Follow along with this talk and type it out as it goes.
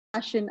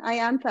fashion, I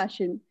am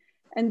fashion.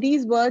 And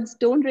these words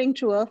don't ring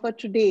truer for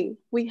today.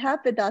 We have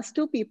with us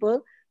two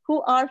people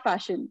who are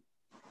fashion.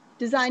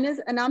 Designers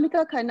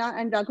Anamika Khanna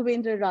and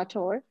Raghavendra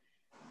Rathore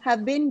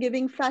have been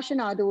giving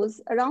fashionados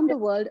around the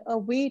world a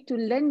way to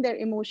lend their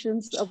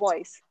emotions a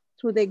voice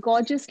through their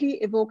gorgeously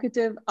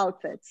evocative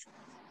outfits.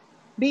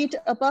 Be it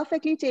a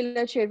perfectly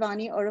tailored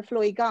sherwani or a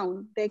flowy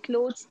gown, their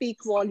clothes speak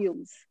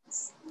volumes.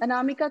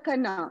 Anamika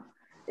Khanna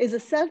is a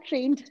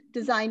self-trained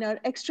designer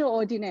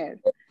extraordinaire,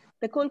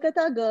 the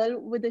Kolkata girl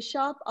with a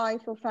sharp eye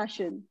for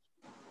fashion.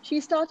 She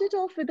started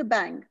off with a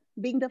bang,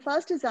 being the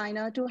first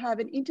designer to have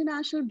an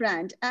international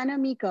brand,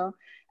 Anamika,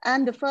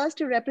 and the first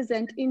to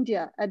represent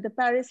India at the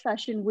Paris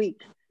Fashion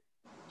Week.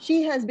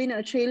 She has been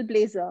a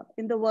trailblazer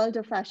in the world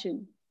of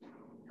fashion.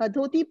 Her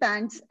dhoti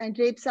pants and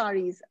draped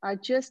saris are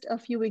just a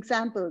few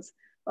examples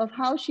of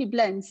how she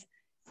blends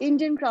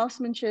Indian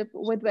craftsmanship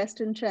with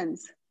Western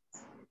trends.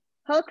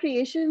 Her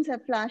creations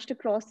have flashed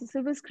across the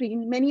silver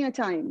screen many a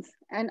times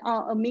and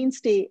are a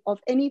mainstay of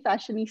any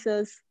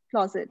fashionistas'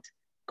 closet.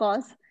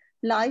 Cause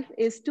life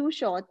is too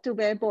short to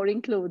wear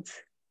boring clothes.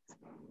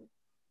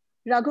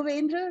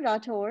 Raghavendra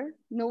Rathore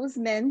knows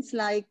men's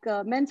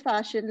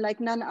fashion like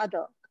none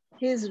other.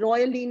 His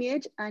royal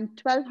lineage and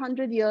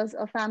 1200 years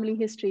of family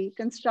history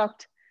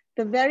construct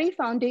the very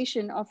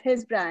foundation of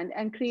his brand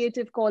and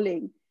creative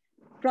calling.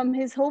 From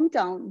his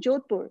hometown,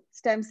 Jodhpur,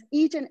 stems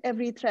each and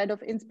every thread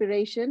of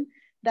inspiration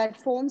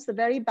that forms the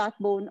very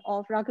backbone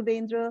of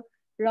Raghavendra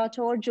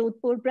Rathore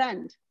Jodhpur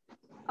brand.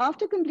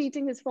 After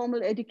completing his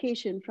formal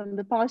education from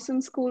the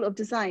Parsons School of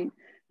Design,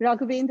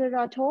 Raghavendra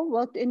Rathore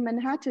worked in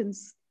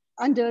Manhattan's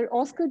under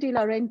Oscar de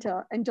la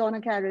Renta and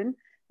Donna Karan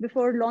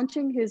before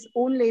launching his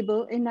own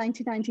label in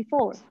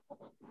 1994.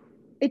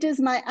 It is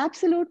my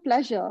absolute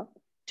pleasure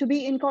to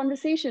be in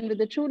conversation with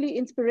the truly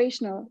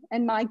inspirational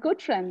and my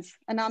good friends,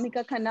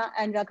 Anamika Khanna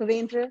and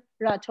Raghavendra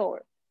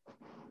Rathore.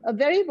 A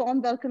very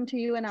warm welcome to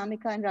you,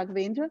 Anamika and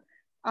Raghavendra.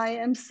 I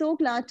am so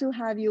glad to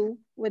have you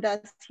with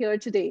us here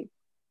today.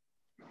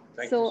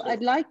 Thank you So so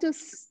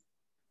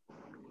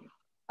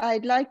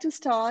I'd like to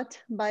start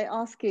by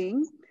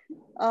asking,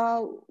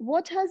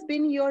 what has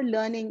been your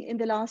learning in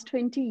the last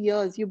 20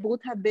 years? You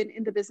both have been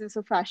in the business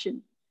of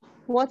fashion.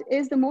 What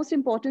is the most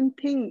important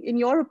thing, in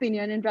your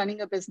opinion, in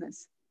running a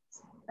business?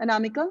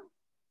 Anamika?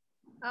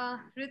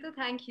 Ritu,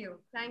 thank you.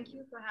 Thank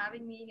you for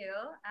having me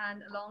here.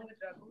 And along with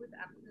Raghu, it's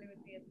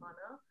absolutely an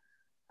honor.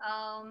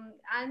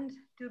 And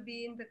to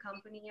be in the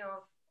company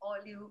of all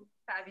you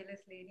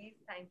fabulous ladies,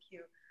 thank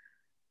you.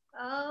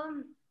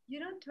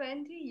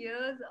 20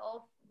 years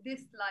of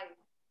this life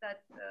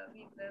that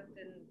we've lived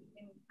in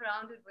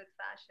surrounded with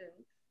fashion,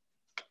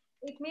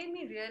 it made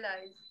me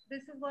realize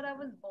this is what I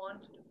was born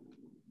to do.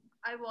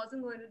 I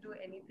wasn't going to do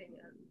anything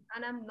else,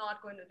 and I'm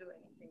not going to do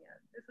anything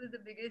else. This was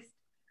the biggest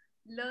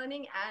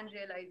learning and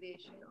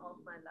realization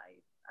of my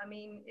life. I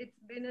mean, it's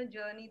been a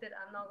journey that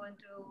I'm not going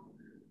to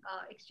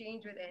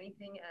exchange with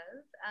anything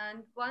else.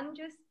 And one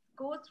just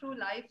goes through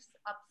life's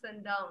ups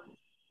and downs.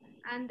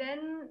 And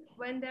then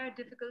when there are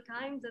difficult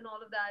times and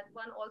all of that,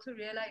 one also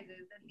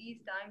realizes that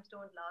these times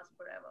don't last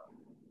forever.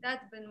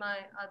 That's been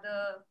my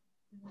other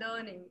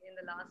learning in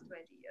the last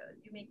 20 years.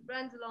 You make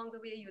friends along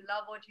the way, you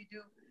love what you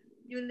do,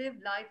 you live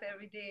life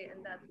every day,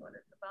 and that's what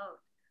it's about.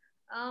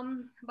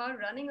 About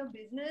running a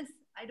business,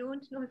 I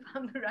don't know if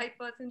I'm the right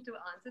person to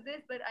answer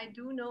this, but I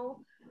do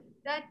know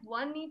that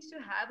one needs to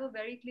have a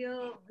very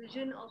clear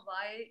vision of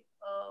why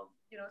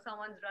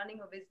someone's running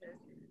a business.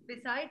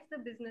 Besides the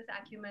business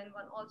acumen,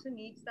 one also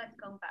needs that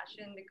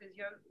compassion because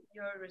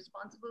you're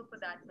responsible for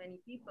that many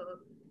people.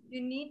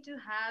 You need to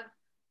have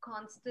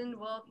constant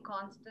work,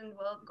 constant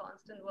work,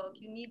 constant work.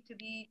 You need to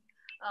be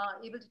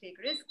able to take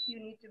risks. You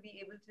need to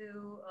be able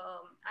to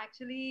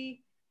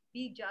actually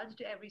be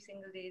judged every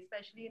single day,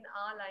 especially in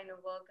our line of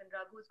work. And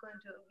Raghu is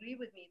going to agree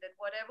with me that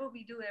whatever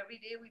we do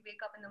every day, we wake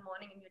up in the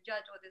morning and you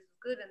judge, oh, this is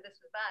good and this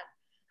is bad.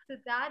 So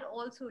that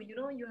also,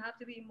 you have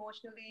to be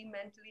emotionally,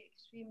 mentally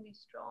extremely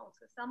strong.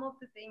 So some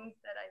of the things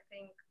that I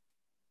think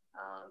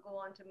go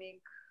on to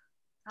make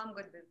some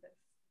good business.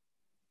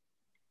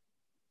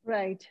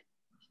 Right.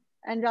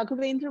 And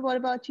Raghavendra, what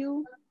about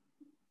you?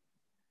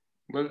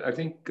 well. I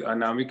think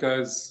Anamika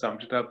has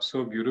summed it up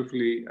so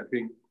beautifully. I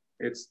think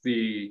it's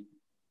the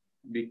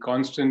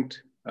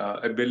constant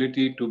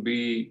ability to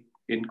be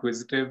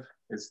inquisitive.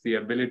 It's the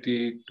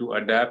ability to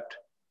adapt,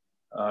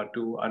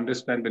 to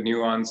understand the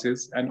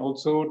nuances, and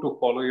also to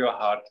follow your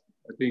heart.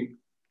 I think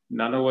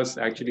none of us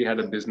actually had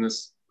a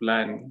business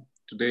plan.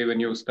 Today, when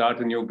you start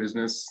a new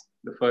business,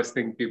 the first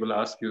thing people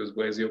ask you is,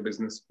 where's your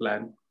business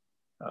plan?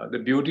 The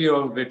beauty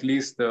of at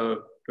least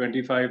the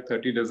 25,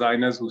 30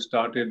 designers who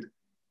started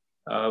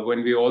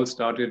when we all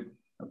started,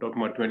 I'm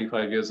talking about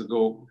 25 years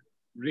ago,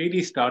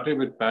 really started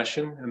with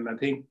passion. And I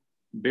think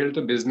built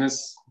a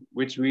business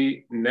which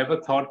we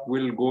never thought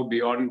will go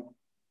beyond.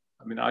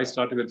 I mean, I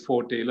started with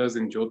 4 tailors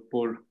in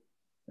Jodhpur.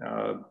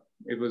 Uh,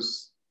 it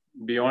was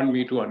beyond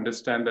me to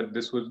understand that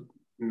this was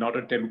not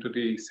a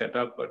temporary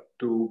setup, but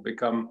to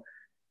become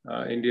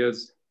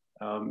India's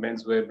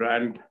menswear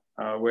brand,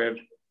 where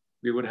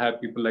we would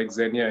have people like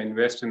Xenia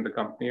invest in the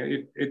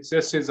company. It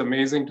just is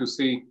amazing to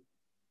see.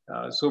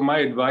 So my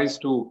advice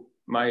to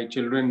my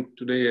children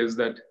today is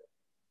that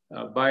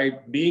by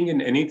being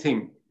in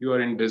anything, you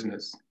are in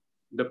business.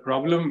 The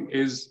problem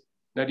is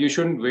that you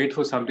shouldn't wait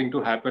for something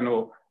to happen,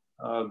 or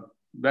uh,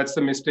 that's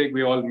the mistake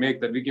we all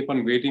make, that we keep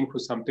on waiting for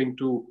something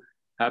to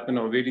happen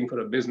or waiting for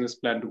a business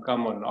plan to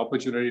come or an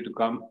opportunity to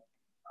come.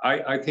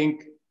 I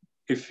think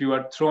if you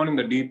are thrown in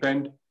the deep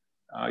end,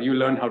 you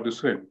learn how to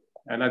swim.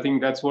 And I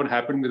think that's what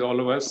happened with all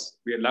of us.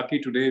 We are lucky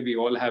today, we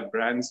all have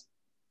brands.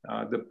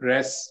 The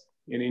press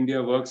in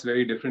India works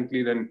very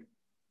differently than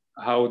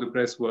how the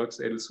press works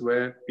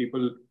elsewhere.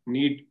 People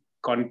need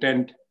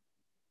content.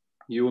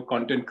 You were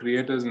content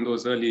creators in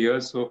those early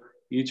years. So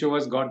each of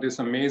us got this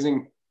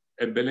amazing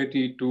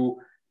ability to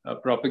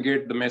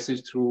propagate the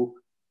message through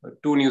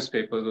two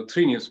newspapers or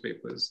three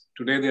newspapers.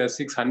 Today there are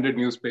 600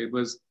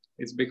 newspapers.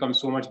 It's become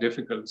so much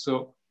difficult.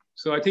 So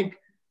I think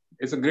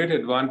it's a great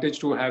advantage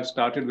to have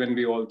started when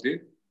we all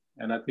did.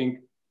 And I think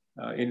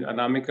in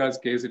Anamika's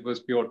case, it was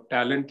pure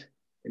talent.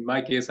 In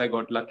my case, I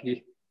got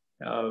lucky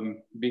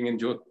being in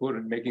Jodhpur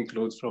and making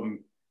clothes from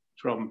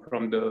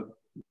the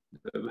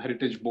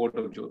Heritage Board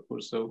of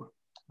Jodhpur. So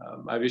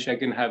I wish I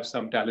can have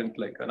some talent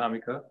like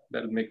Anamika.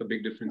 That'll make a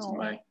big difference in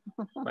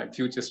Oh. my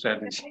future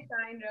strategy. Very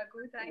kind,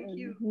 Raghu. Thank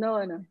you.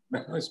 No, no.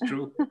 It's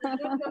true. I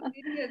don't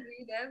completely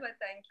agree there, but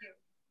thank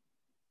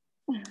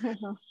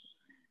you.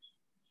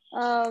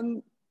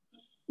 um,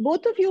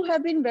 both of you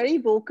have been very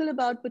vocal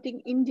about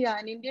putting India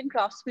and Indian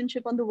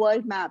craftsmanship on the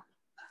world map.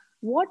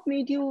 What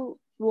made you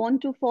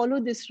want to follow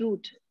this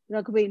route,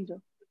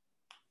 Raghavendra?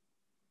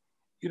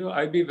 You know,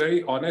 I'd be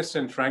very honest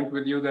and frank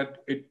with you that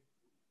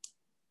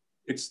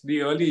it's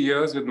the early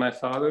years with my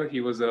father.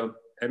 He was a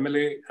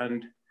MLA,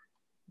 and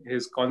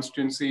his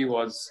constituency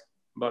was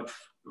about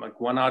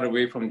like 1 hour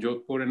away from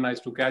Jodhpur, and I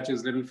used to catch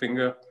his little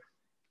finger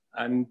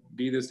and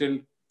be the still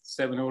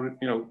 7 or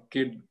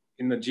kid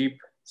in the jeep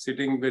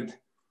sitting with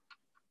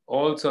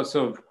all sorts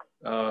of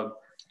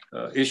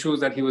issues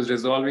that he was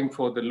resolving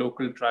for the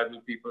local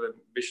tribal people and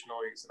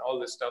Bishnois and all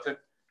this stuff. And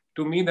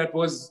to me, that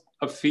was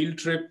a field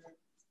trip,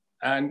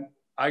 and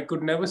I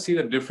could never see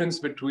the difference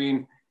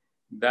between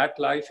that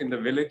life in the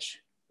village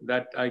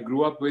that I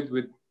grew up with.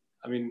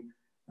 I mean,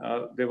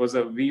 there was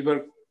a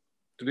weaver.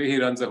 Today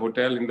he runs a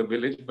hotel in the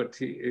village, but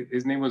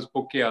his name was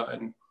Pukya,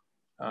 and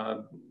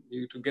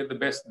you to get the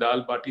best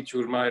dal bati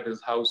churma at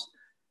his house.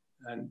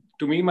 And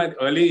to me, my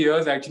early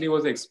years actually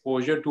was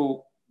exposure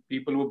to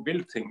people who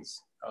built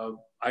things.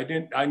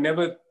 I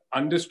never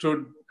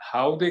understood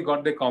how they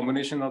got the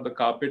combination of the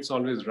carpets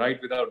always right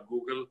without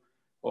Google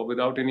or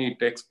without any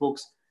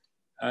textbooks.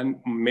 And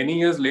many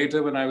years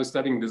later, when I was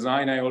studying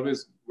design, I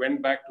always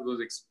went back to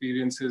those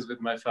experiences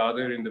with my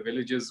father in the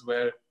villages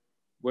where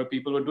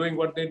people were doing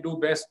what they do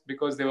best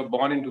because they were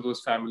born into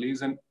those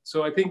families. And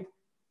so I think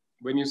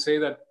when you say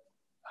that,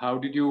 how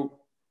did you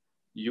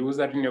use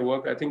that in your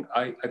work? I think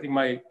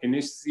my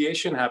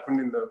initiation happened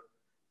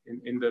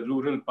in the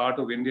rural part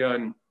of India,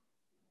 and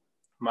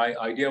my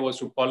idea was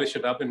to polish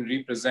it up and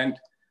represent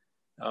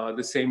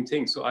the same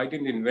thing. So I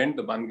didn't invent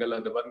the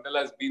Bangala. The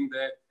Bangala has been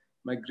there.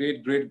 My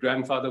great great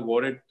grandfather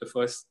wore it. The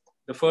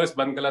first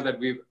Bangala that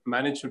we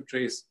managed to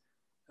trace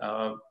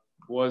uh,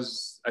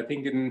 was, I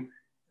think, in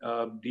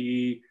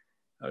the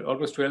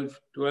almost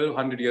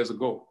 1200 years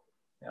ago.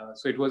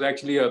 So it was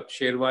actually a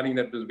sherwani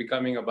that was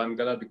becoming a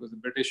Bangala because the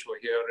British were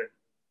here, and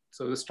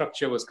so the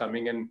structure was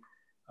coming, and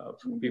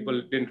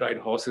people didn't ride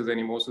horses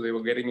anymore, so they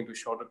were getting into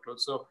shorter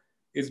clothes. So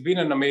it's been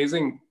an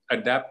amazing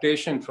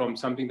adaptation from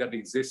something that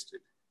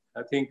existed.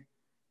 I think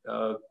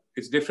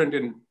it's different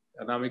in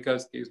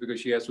Anamika's case because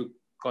she has to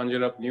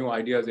conjure up new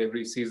ideas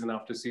every season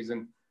after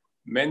season.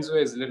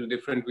 Menswear is a little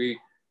different. We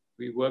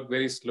work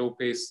very slow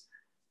pace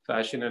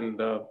fashion, and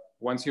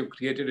once you've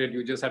created it,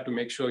 you just have to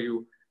make sure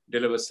you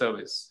deliver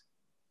service.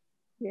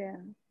 Yeah,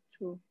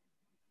 true.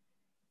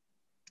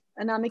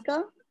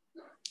 Anamika?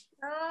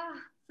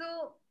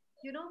 So,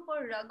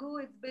 for Raghu,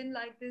 it's been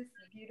like this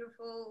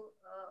beautiful,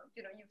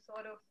 you've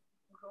sort of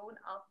grown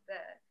up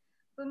there.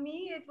 For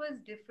me, it was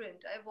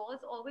different. I was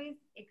always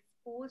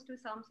exposed to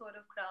some sort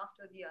of craft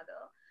or the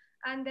other.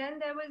 And then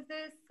there was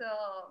this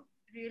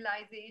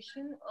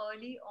realization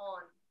early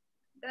on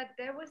that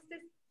there was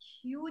this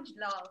huge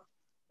love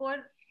for,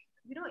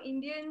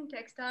 Indian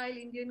textile,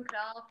 Indian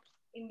craft,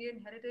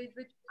 Indian heritage,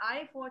 which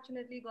I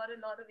fortunately got a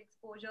lot of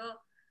exposure.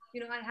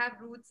 I have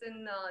roots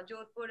in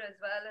Jodhpur as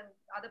well and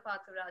other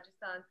parts of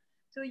Rajasthan.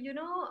 So,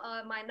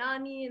 my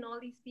nani and all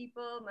these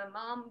people, my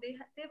mom,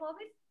 they've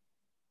always,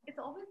 it's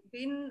always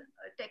been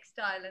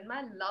textile, and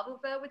my love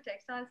affair with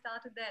textile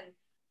started then.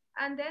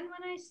 And then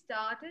when I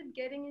started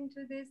getting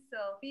into this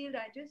field,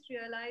 I just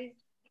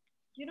realized,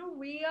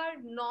 we are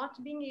not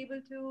being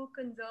able to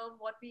conserve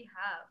what we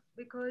have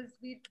because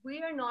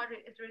we are not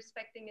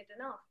respecting it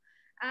enough.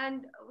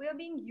 And we are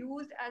being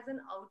used as an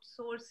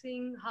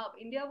outsourcing hub.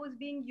 India was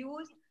being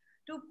used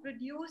to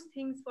produce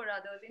things for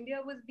others.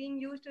 India was being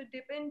used to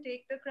dip in,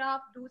 take the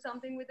craft, do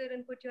something with it,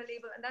 and put your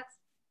label. And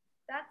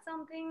that's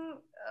something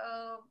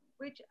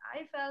which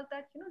I felt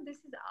that this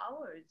is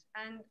ours,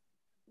 and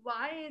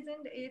Why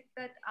isn't it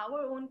that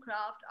our own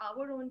craft,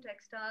 our own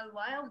textile,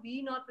 why are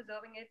we not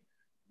preserving it?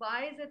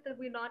 Why is it that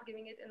we're not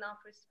giving it enough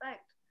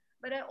respect?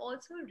 But I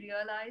also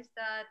realized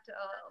that,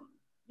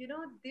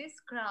 this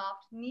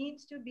craft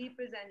needs to be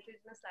presented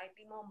in a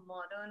slightly more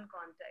modern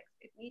context.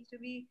 It needs to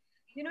be,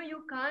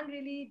 you can't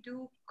really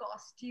do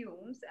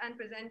costumes and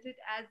present it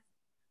as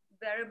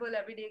wearable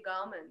everyday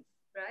garments,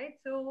 right?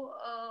 So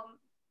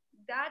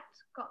that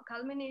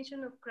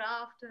culmination of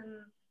craft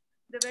and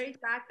the very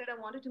fact that I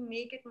wanted to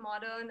make it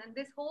modern, and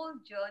this whole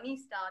journey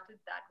started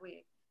that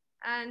way.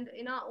 And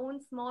in our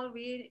own small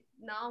way,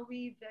 now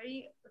we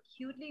very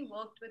acutely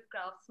worked with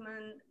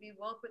craftsmen. We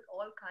work with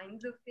all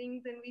kinds of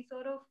things, and we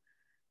sort of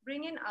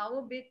bring in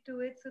our bit to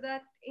it so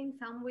that in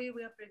some way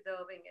we are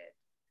preserving it.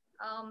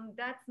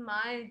 That's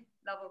my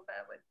love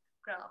affair with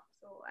craft.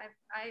 So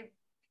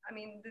I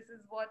mean, this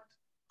is what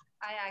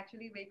I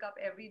actually wake up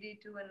every day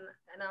to,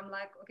 and I'm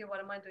like, okay, what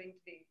am I doing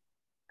today?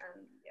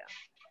 And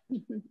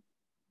yeah.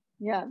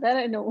 Yeah, that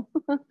I know.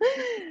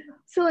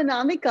 So,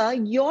 Anamika,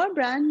 your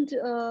brand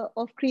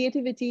of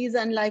creativity is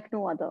unlike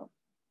no other.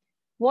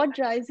 What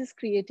drives this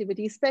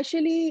creativity,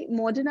 especially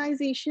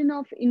modernization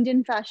of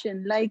Indian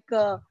fashion, like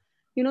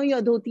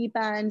your dhoti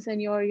pants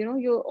and your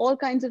all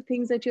kinds of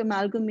things that you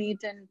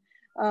amalgamate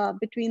and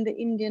between the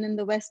Indian and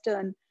the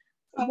Western.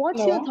 What's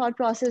your Hello. thought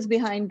process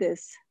behind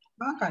this?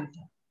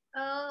 Kanta.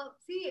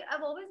 See,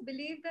 I've always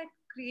believed that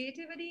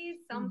creativity is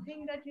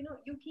something that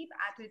you keep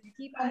at it, you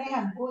keep at अरे it,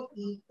 हमको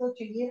एक तो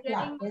चाहिए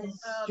getting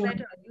flutters जो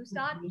better. You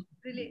start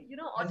really, ऐसे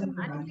बनाने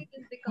automatically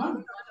this हाँ becomes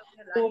a part of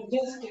your तो life.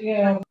 Just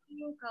I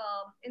think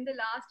in the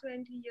last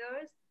 20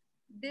 years,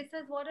 this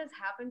is what has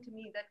happened to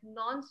me, that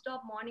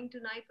non-stop morning to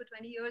night for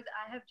 20 years,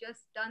 I have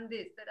just done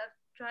this, that I've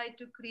tried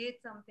to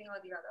create something or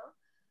the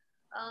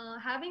other.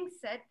 Having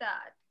said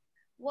that,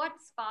 what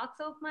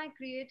sparks off my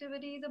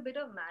creativity is a bit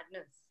of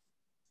madness.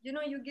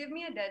 You give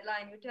me a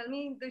deadline, you tell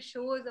me the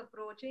show is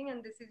approaching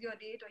and this is your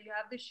date, or you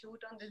have the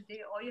shoot on this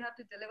day, or you have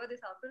to deliver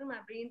this outfit, and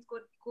my brain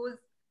goes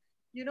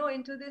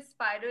into this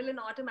spiral, and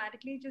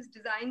automatically just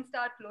designs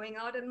start flowing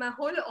out, and my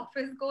whole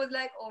office goes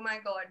like, oh my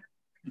god,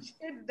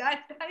 shit,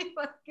 that type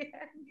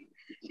again.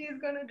 She's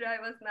gonna drive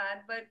us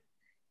mad. But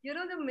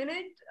the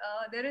minute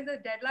there is a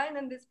deadline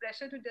and this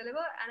pressure to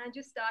deliver, and I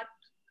just start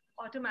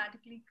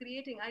automatically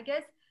creating, I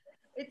guess.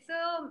 It's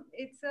a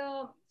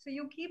so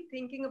you keep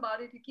thinking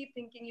about it, you keep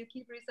thinking, you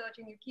keep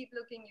researching, you keep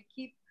looking, you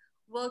keep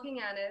working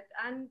at it,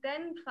 and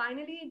then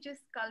finally it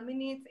just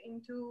culminates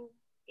into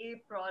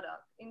a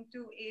product,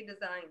 into a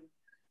design.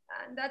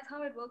 And that's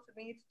how it works with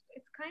me.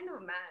 It's kind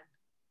of mad.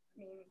 I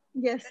mean,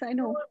 Yes, there's I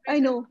no know. I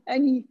vision. know.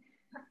 And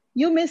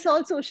you miss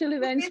all social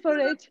events This for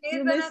is the it. place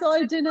You when miss I all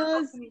said people talk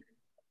dinners. to me.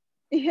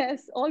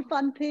 Yes, all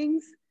fun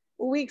things.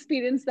 We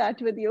experience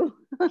that with you.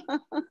 Well,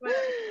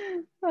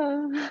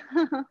 Uh, those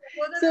are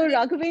the so, things you don't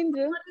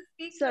Raghavendra, want to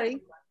speak to sorry.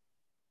 anyone.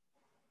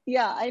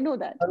 Yeah, I know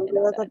that. अभी I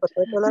know जरा सा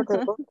पता चला तेरे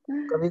that. को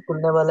कभी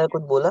खुलने वाला है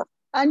कुछ बोला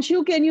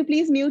Anshu, can you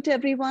please mute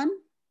everyone?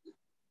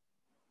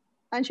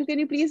 Anshu, can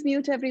you please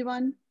mute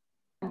everyone?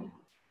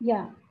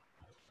 yeah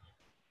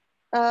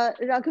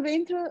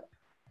Raghavendra,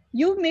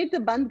 you've made the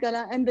Band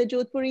Gala and the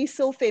Jodhpuri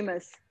so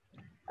famous.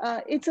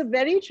 It's a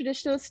very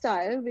traditional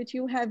style, which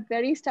you have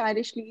very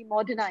stylishly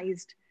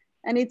modernized.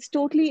 And it's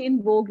totally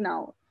in vogue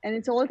now. And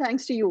it's all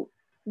thanks to you.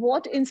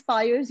 What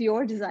inspires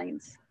your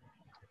designs?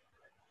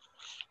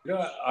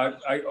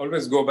 I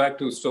always go back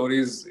to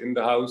stories in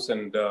the house,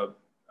 and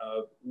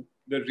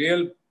the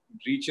real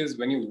breeches,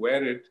 when you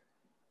wear it,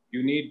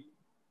 you need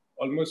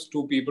almost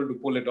two people to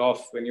pull it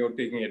off when you're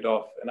taking it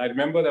off. And I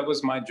remember that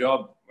was my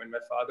job when my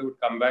father would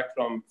come back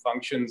from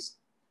functions.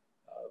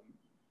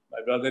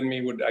 My brother and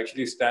me would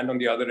actually stand on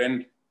the other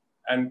end,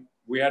 and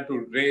we had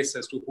to race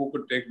as to who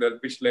could take the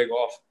which leg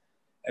off.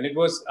 And it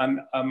was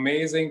an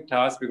amazing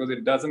task because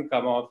it doesn't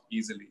come off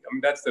easily. I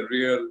mean, that's the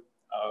real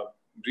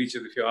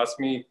breeches. If you ask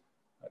me,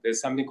 there's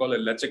something called a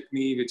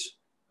lachakni, which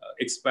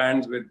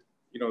expands with,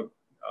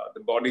 the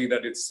body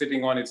that it's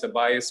sitting on. It's a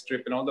bias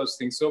strip and all those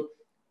things. So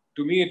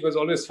to me, it was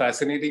always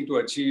fascinating to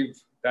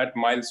achieve that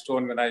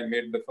milestone when I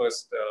made the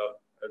first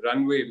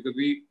runway, because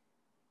we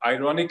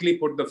ironically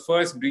put the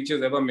first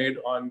breeches ever made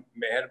on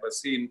Meher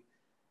Basin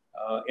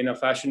in a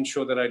fashion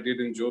show that I did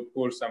in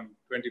Jodhpur some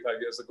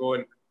 25 years ago.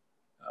 And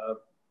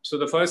so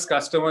the first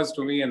customers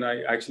to me, and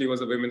I actually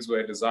was a women's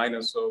wear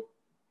designer. So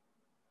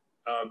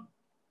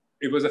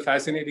it was a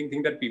fascinating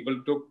thing that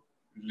people took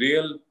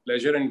real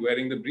pleasure in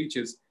wearing the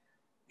breeches.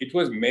 It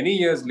was many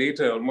years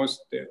later,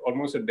 almost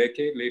a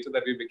decade later,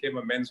 that we became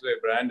a menswear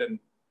brand, and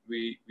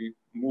we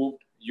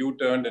moved,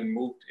 U-turned and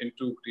moved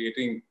into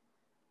creating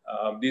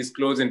these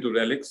clothes into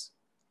relics.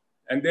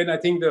 And then I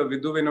think the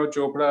Vidhu Vinod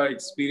Chopra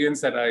experience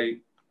that I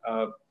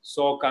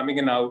saw coming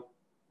in out,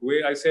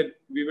 where I said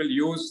we will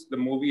use the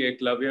movie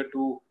Eklavya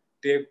to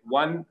take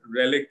one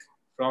relic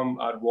from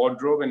our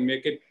wardrobe and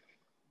make it,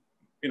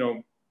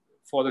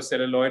 for the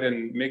celluloid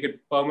and make it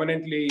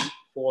permanently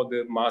for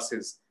the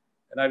masses.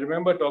 And I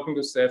remember talking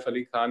to Saif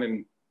Ali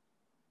Khan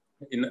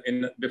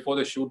in before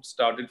the shoot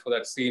started for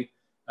that scene,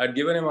 I'd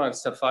given him a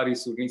safari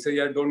suit. And he said,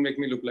 yeah, don't make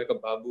me look like a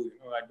babu.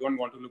 I don't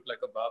want to look like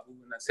a babu.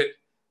 And I said,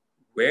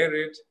 wear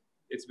it.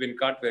 It's been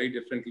cut very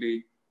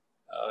differently.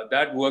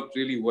 That worked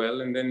really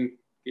well. And then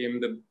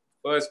came the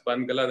first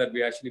bangala that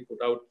we actually put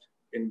out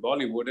in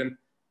Bollywood. And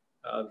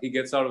he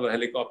gets out of a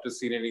helicopter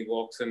scene and he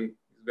walks and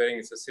he's wearing,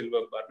 it's a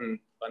silver button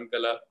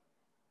bangala.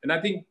 And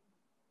I think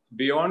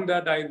beyond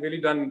that, I've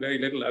really done very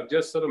little. I've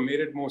just sort of made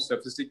it more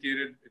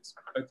sophisticated.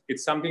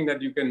 It's something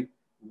that you can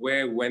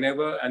wear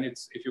whenever, and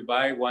if you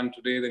buy one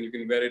today, then you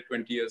can wear it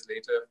 20 years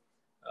later.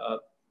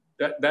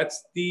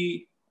 That's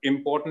the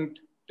important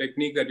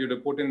technique that you have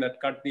to put in,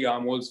 that cut the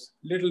armholes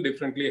little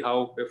differently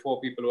how before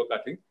people were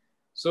cutting.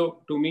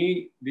 So to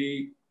me,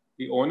 the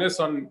onus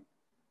on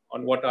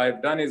what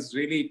I've done is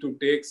really to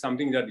take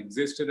something that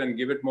existed and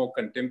give it more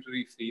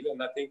contemporary feel.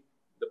 And I think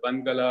the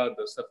bangala,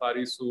 the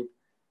safari suit,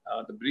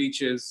 the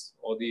breeches,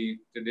 or the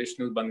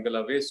traditional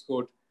bangala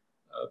waistcoat,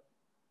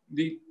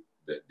 the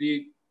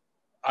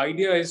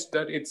idea is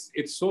that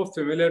it's so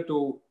familiar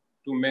to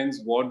men's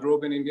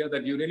wardrobe in India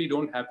that you really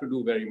don't have to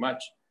do very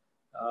much.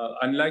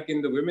 Unlike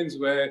in the women's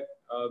wear,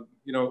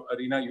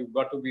 arena, you've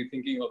got to be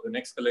thinking of the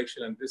next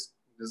collection and this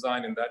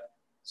design and that.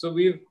 So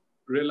we've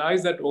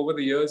realized that over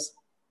the years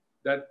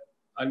that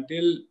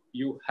until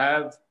you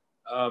have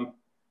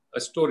a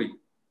story,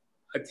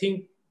 I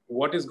think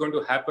what is going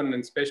to happen,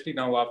 and especially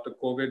now after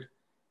COVID,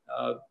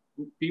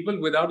 people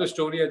without a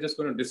story are just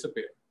going to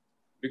disappear,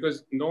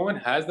 because no one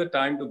has the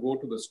time to go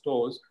to the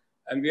stores,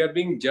 and we are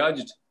being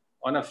judged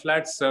on a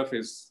flat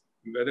surface,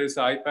 whether it's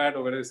iPad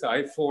or whether it's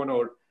iPhone,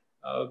 or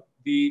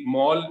the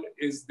mall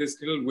is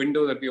this little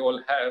window that we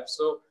all have.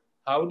 So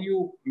how do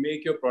you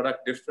make your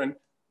product different?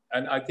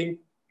 And I think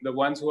the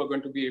ones who are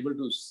going to be able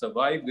to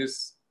survive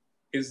this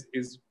is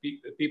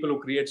people who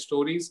create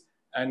stories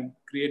and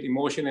create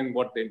emotion in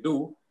what they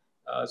do.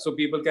 So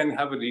people can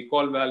have a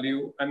recall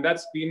value. And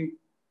that's been,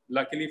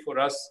 luckily for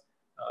us,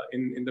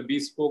 in the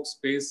bespoke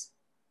space,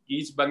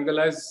 each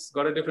bangala has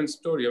got a different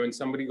story. I mean,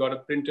 somebody got a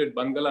printed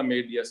bangala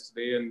made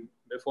yesterday, and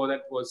before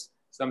that was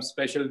some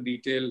special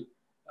detail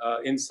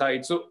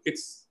inside. So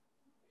it's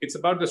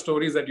about the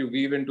stories that you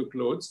weave into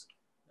clothes.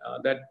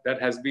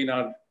 That has been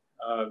our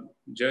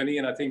journey.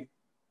 And I think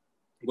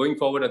going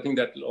forward, I think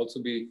that will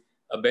also be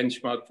a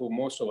benchmark for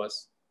most of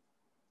us.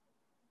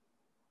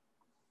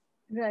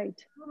 Right.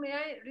 Ritu, may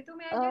I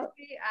just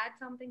add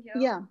something here?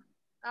 Yeah.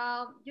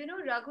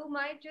 Raghu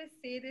might just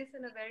say this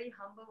in a very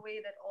humble way,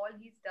 that all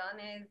he's done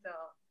is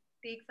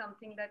take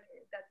something that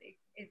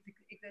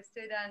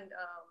existed and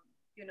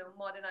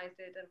modernized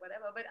it and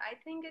whatever. But I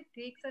think it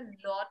takes a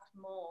lot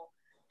more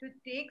to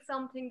take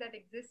something that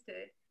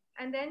existed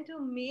and then to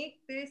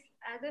make this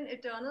as an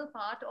eternal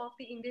part of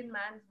the Indian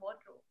man's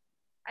wardrobe.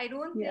 I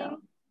don't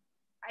think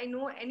I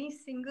know any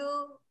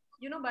single,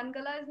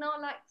 bangala is now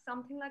like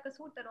something like a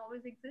suit that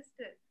always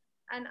existed.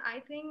 And I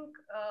think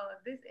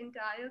this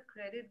entire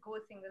credit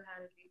goes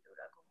single-handedly to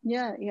Raghu.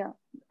 Yeah,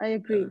 I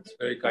agree. It's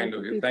very kind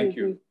of you. Thank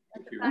you.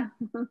 Thank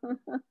you.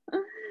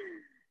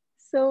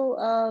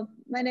 So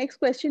my next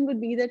question would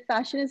be that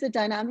fashion is a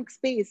dynamic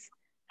space.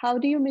 How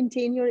do you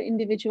maintain your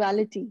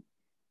individuality?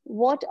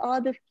 What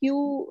are the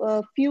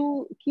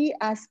few key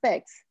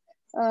aspects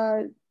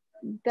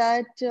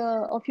that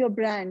of your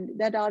brand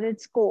that are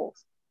its core?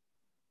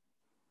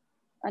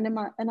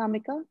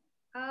 Anamika?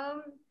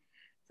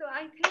 So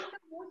I think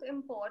the most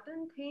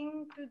important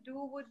thing to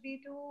do would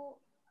be to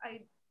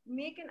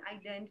make an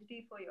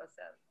identity for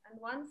yourself. And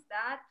once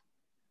that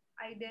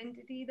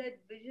identity, that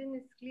vision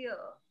is clear,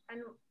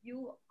 and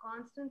you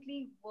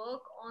constantly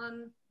work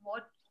on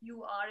what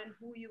you are and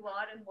who you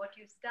are and what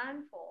you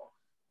stand for,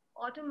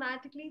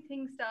 automatically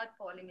things start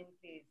falling in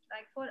place.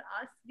 Like for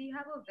us, we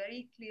have a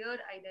very clear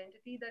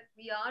identity that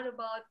we are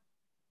about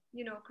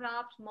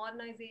craft,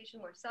 modernization.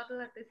 We're subtle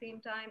at the same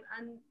time,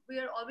 and we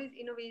are always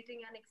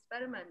innovating and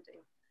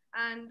experimenting.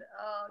 And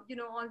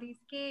all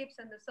these capes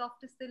and the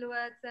softest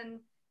silhouettes and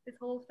this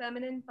whole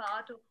feminine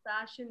part of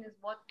fashion is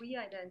what we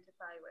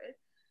identify with.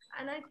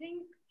 And I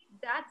think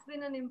that's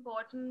been an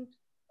important,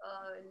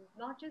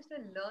 not just a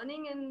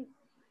learning in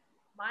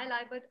my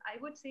life, but I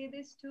would say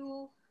this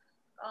to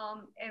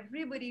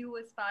everybody who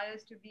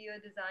aspires to be a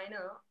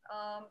designer,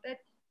 that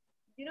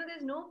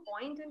there's no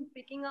point in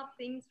picking up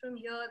things from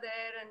here,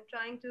 there, and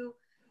trying to.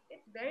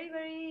 It's very,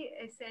 very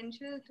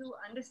essential to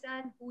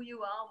understand who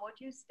you are,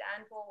 what you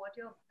stand for,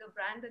 the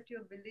brand that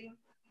you're building,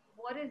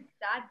 what is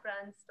that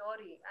brand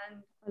story,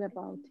 and all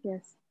about,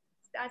 yes.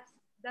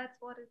 That's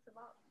what it's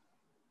about.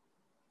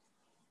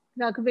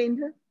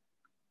 Raghavendra?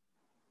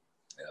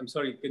 I'm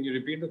sorry, can you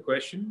repeat the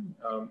question?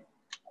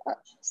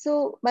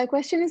 So my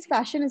question is,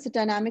 fashion is a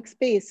dynamic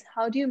space.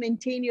 How do you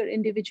maintain your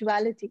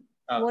individuality?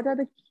 What are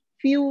the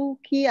few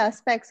key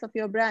aspects of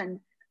your brand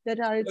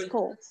that are its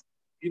core?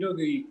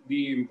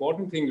 The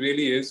important thing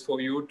really is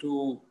for you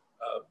to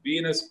be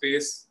in a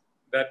space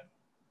that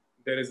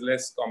there is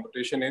less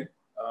competition in.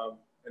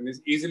 And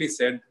it's easily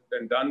said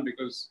than done,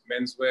 because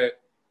menswear,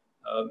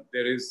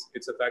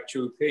 it's a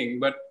factual thing.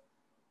 But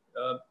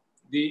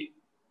the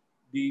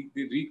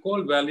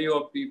recall value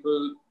of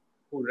people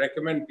who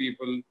recommend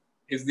people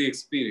is the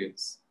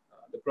experience.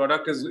 The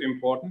product is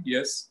important,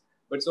 yes,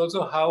 but it's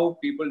also how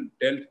people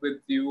dealt with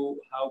you,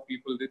 how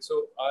people did.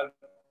 So our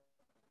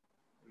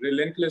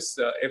relentless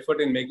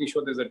effort in making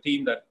sure there's a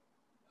team that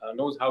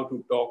knows how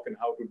to talk and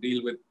how to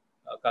deal with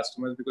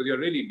customers, because you're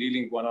really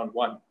dealing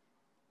one-on-one.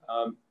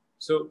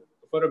 So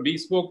for a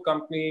bespoke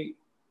company,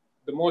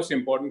 the most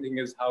important thing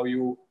is how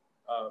you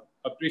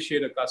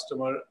appreciate a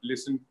customer,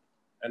 listen,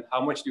 and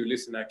how much do you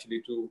listen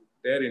actually to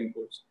their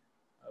inputs.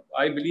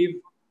 I believe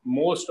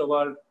most of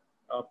our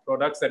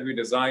products that we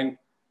design,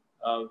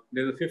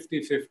 there's a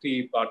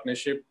 50-50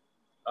 partnership.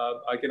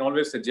 I can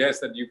always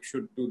suggest that you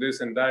should do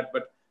this and that,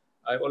 but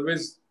I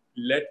always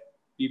let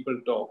people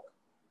talk.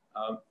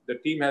 The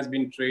team has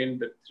been trained,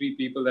 the 3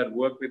 people that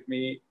work with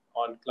me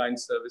on client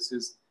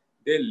services,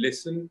 they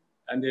listen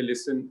and they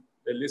listen,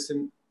 they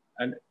listen.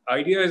 And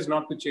idea is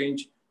not to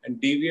change and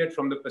deviate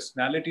from the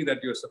personality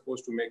that you're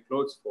supposed to make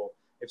clothes for.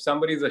 If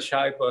somebody is a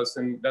shy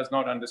person, does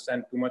not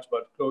understand too much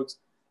about clothes,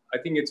 I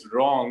think it's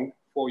wrong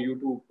for you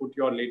to put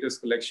your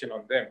latest collection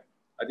on them.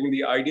 I think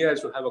the idea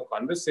is to have a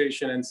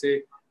conversation and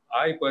say,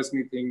 I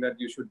personally think that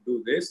you should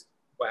do this,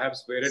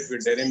 perhaps wear it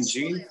with denim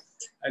jeans,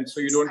 and so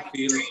you don't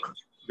feel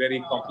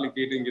very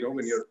complicating, you know,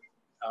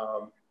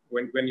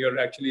 when you're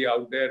actually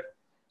out there.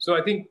 So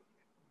I think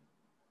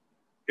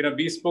in a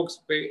bespoke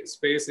space,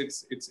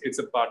 it's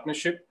a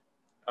partnership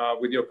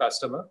with your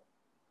customer,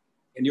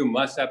 and you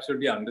must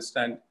absolutely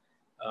understand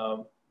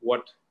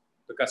what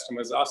the customer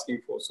is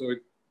asking for. So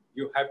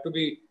you have to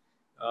be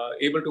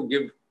able to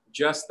give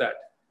just that,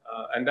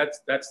 and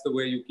that's the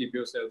way you keep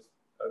yourself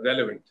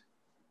relevant.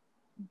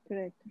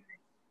 Correct.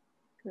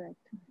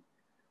 Correct.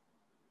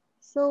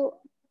 So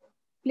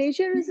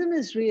plagiarism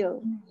is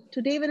real.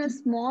 Today, when a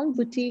small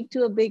boutique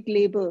to a big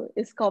label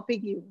is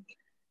copying you,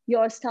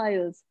 your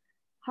styles,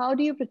 how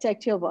do you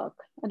protect your work,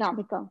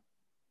 Anamika?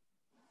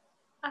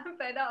 I'm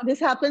fed up. This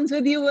happens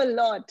with you a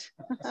lot.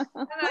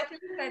 I'm actually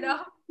fed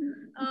up.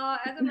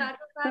 As a matter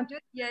of fact,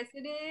 just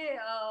yesterday,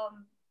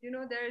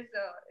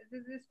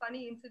 there's this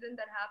funny incident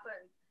that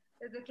happened.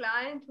 There's a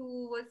client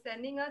who was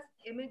sending us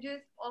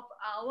images of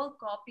our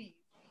copies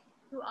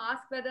to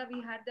ask whether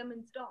we had them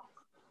in stock.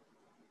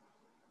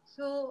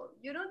 So,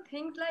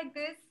 things like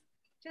this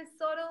just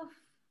sort of,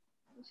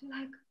 it's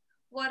like,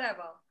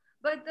 whatever.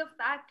 But the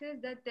fact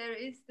is that there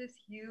is this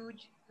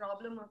huge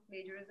problem of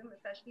plagiarism,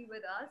 especially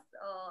with us.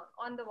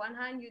 On the one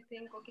hand, you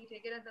think, okay,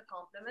 take it as a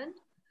compliment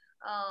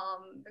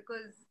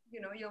because,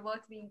 your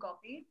work's being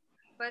copied.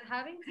 But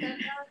having said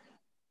that,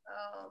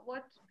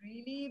 what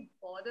really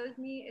bothers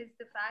me is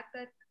the fact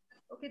that,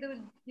 okay,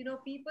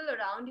 people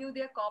around you,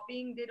 they're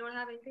copying, they don't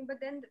have anything. But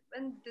then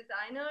when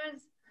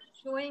designers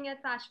showing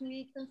at fashion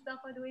weeks and stuff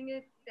are doing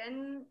it,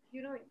 then,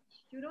 you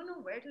don't know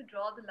where to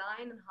draw the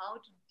line and how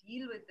to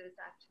deal with this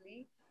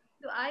actually.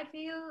 So I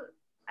feel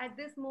at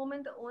this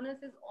moment, the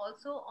onus is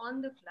also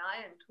on the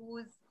client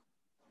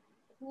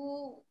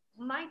who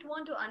might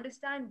want to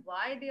understand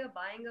why they are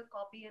buying a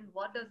copy and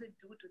what does it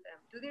do to them.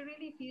 Do they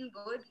really feel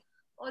good?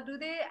 Or do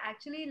they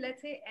actually,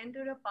 let's say,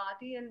 enter a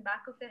party and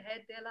back of their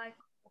head, they're like,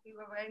 okay,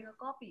 we're wearing a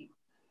copy.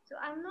 So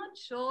I'm not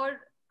sure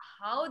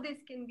how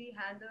this can be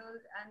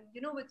handled. And,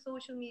 with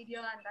social media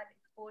and that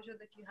exposure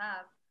that you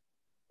have,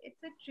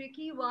 it's a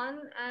tricky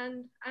one.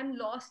 And I'm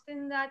lost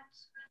in that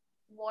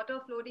water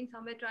floating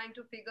somewhere trying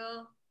to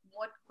figure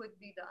what could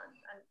be done.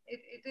 And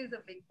it is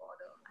a big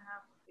bother, I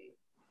have to say.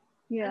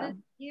 Yeah. And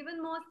it's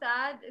even more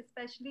sad,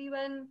 especially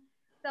when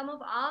some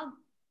of our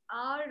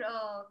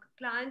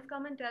clients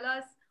come and tell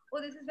us, oh,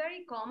 this is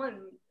very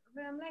common.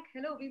 Where I'm like,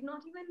 hello, we've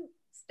not even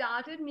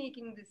started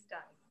making this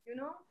style.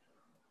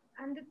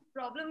 And the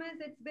problem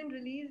is it's been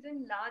released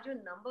in larger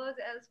numbers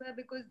elsewhere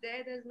because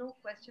there's no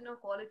question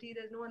of quality,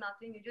 there's no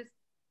nothing. You just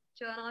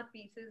churn out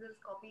pieces as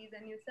copies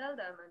and you sell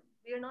them. And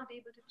we are not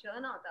able to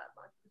churn out that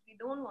much because we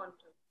don't want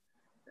to.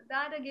 So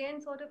that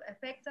again sort of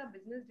affects our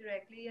business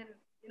directly. And,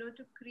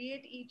 to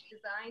create each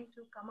design,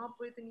 to come up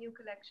with a new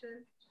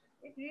collection,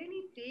 it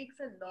really takes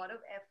a lot of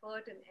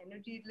effort and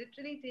energy. It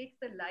literally takes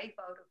the life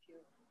out of you.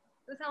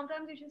 So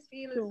sometimes you just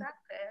feel, is True. that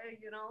fair?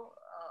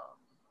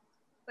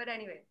 But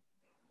anyway,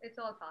 it's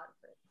all part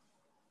of it.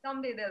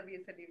 Someday there'll be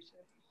a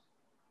solution.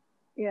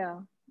 Yeah.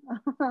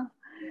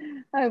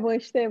 I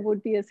wish there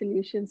would be a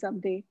solution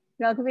someday.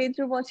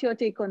 Raghavendra, what's your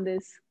take on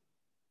this?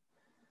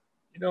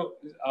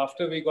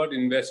 After we got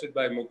invested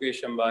by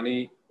Mukesh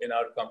Ambani in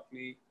our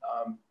company,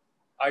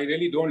 I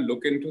really don't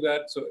look into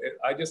that. So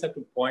I just have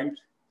to point,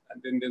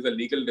 and then there's a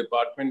legal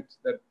department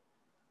that,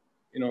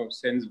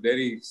 sends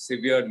very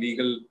severe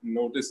legal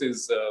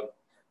notices.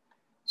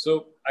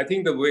 So I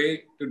think the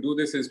way to do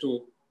this is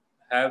to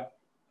have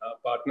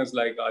partners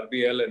like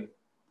RBL and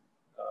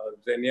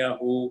Xenia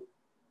who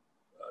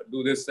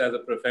do this as a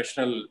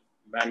professional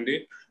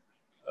mandate.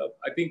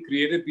 I think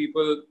creative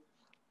people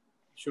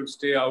should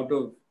stay out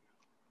of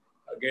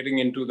getting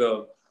into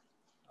the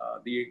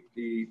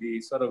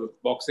sort of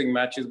boxing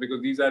matches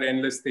because these are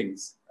endless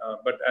things.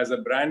 But as a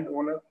brand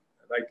owner,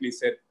 rightly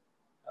said,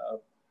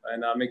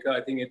 Anamika,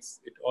 I think it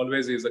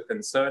always is a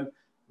concern.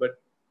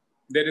 But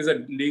there is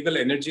a legal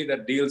energy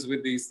that deals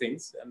with these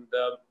things, and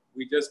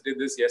we just did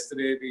this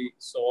yesterday. We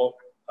saw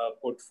a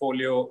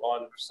portfolio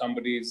on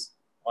somebody's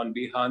on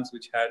Behance,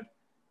 which had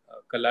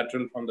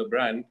collateral from the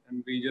brand.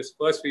 And we just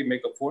first we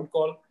make a phone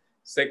call.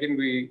 Second,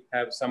 we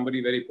have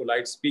somebody very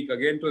polite speak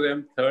again to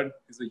them. Third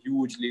is a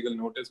huge legal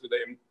notice with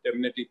an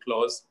indemnity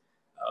clause.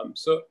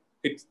 So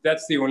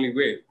that's the only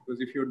way,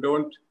 because if you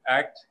don't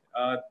act,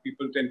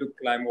 people tend to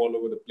climb all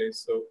over the place.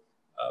 So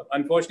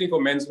unfortunately for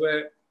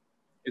menswear,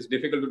 it's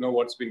difficult to know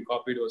what's been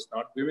copied or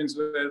not. Women's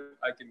wear,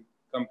 I can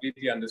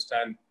completely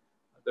understand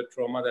the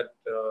trauma that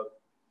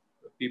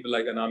people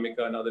like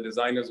Anamika and other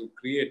designers who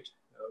create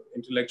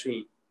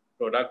intellectual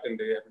product and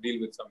they have to deal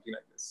with something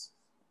like this.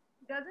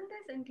 Doesn't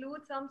this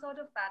include some sort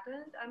of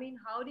patent? I mean,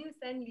 how do you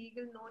send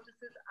legal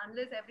notices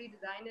unless every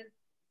design is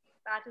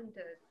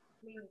patented?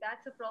 I mean,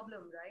 that's a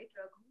problem, right,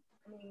 Raghu?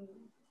 I mean,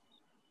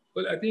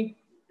 Well, I think,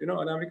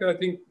 Anamika, I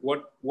think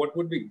what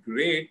would be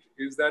great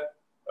is that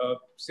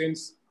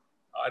since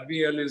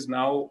RBL is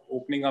now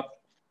opening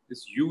up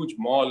this huge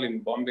mall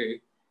in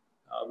Bombay,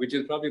 which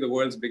is probably the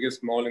world's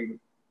biggest mall,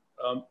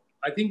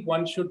 I think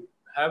one should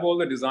have all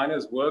the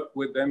designers work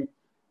with them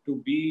to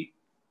be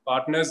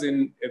partners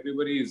in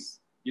everybody's,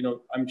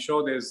 I'm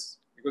sure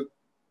because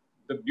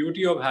the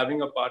beauty of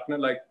having a partner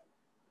like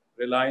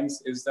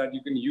Reliance is that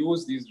you can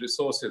use these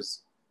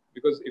resources.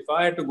 Because if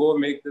I had to go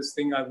make this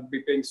thing, I would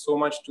be paying so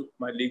much to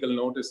my legal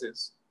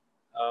notices.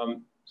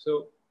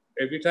 So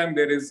every time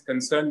there is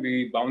concern,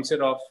 we bounce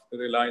it off the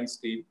Reliance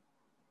team.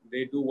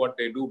 They do what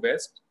they do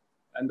best,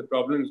 and the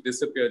problems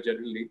disappear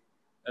generally.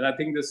 And I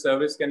think this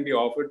service can be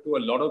offered to a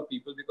lot of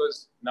people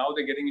because now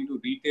they're getting into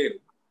retail.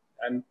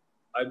 And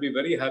I'd be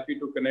very happy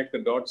to connect the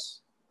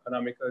dots,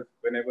 Anamika,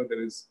 whenever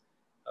there is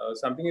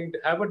something, and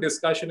have a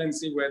discussion and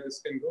see where this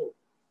can go.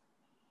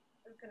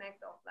 we'll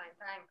connect offline.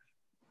 Thanks.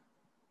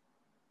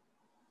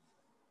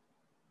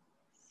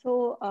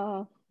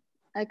 So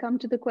I come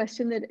to the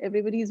question that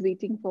everybody is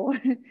waiting for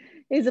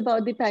is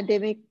about the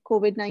pandemic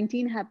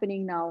COVID-19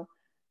 happening now.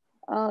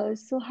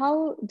 So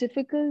how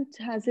difficult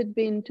has it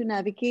been to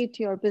navigate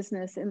your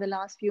business in the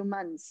last few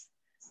months?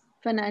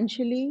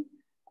 Financially,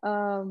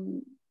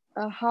 um,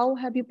 how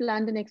have you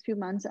planned the next few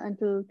months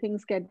until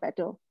things get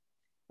better?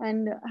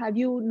 And have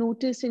you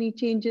noticed any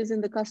changes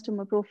in the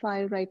customer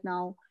profile right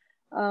now?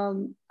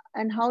 Um,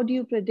 and how do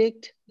you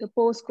predict the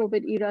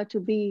post-COVID era to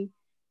be?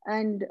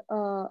 And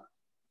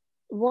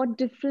what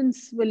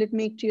difference will it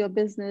make to your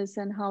business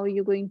and how are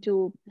you going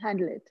to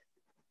handle it?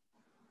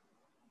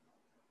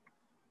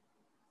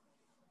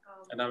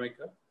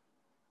 Anamika?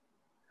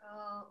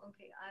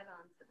 Okay, I'll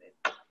answer it.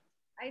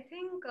 I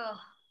think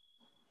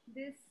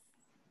this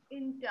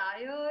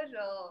entire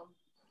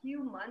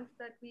few months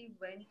that we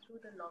went through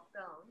the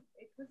lockdown,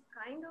 it was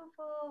kind of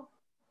a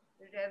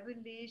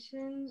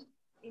revelation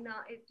in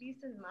our, at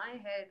least in my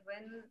head,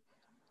 when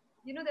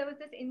there was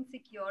this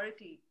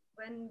insecurity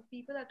when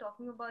people are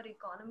talking about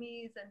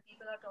economies and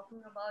people are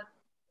talking about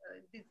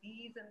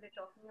disease and they're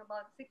talking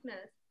about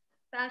sickness.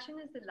 Fashion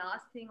is the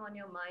last thing on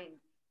your mind,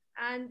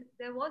 and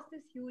there was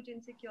this huge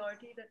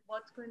insecurity that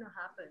what's going to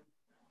happen,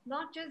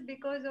 not just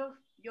because of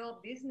your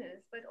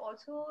business but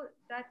also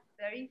that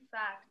very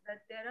fact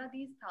that there are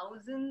these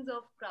thousands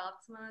of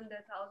craftsmen,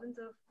 there are thousands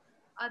of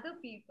other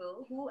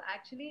people who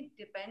actually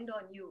depend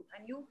on you,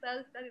 and you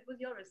felt that it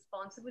was your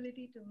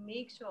responsibility to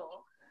make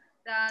sure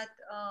that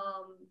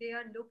they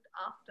are looked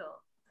after.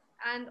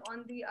 And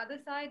on the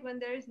other side, when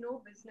there is no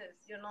business,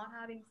 you're not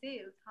having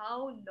sales,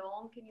 how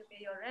long can you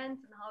pay your rents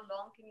and how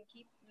long can you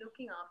keep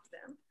looking after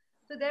them?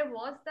 So there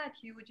was that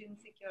huge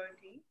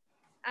insecurity.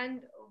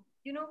 And,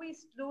 we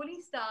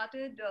slowly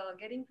started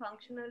getting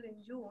functional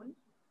in June.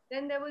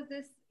 Then there was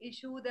this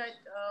issue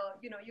that,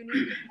 you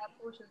need to have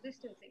social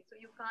distancing. So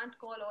you can't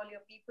call all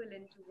your people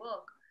into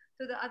work.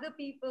 So the other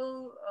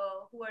people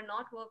who are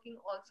not working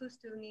also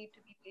still need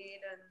to be paid.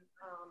 And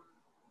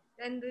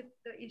then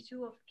the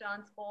issue of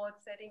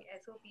transport, setting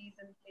SOPs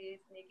in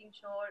place, making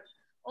sure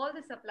all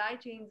the supply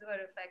chains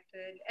were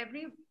affected.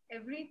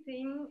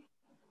 Everything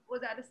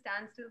was at a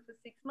standstill for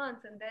 6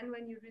 months. And then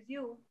when you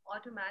resume,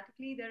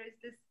 automatically there is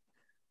this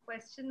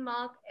question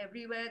mark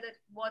everywhere that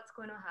what's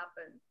going to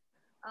happen.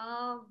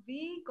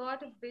 We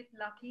got a bit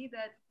lucky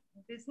that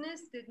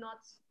business did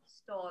not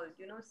stall.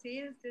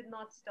 Sales did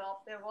not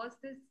stop. There was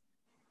this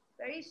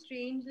very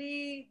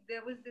strangely,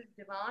 there was this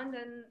demand,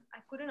 and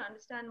I couldn't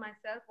understand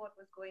myself what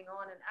was going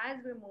on. And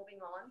as we're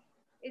moving on,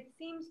 it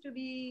seems to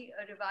be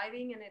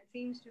reviving, and it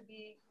seems to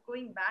be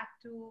going back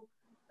to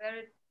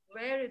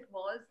where it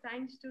was,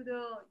 thanks to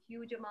the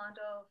huge amount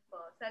of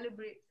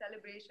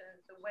celebrations,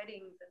 the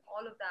weddings, and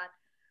all of that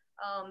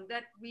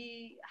that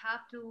we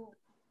have to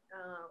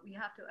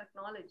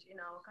acknowledge in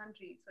our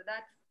country. So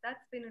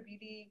that's been a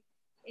really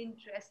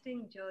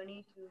interesting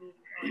journey to.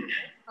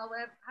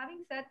 However,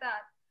 having said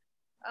that,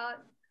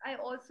 uh, I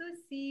also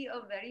see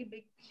a very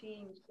big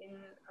change in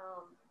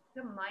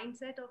the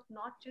mindset of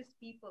not just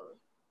people,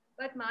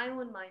 but my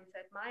own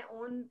mindset, my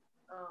own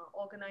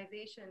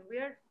organization.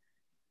 We're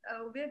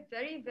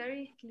very,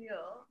 very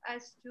clear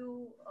as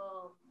to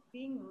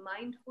being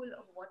mindful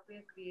of what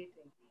we're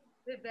creating.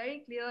 We're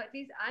very clear, at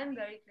least I'm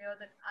very clear,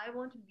 that I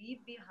want to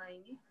leave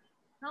behind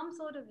some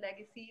sort of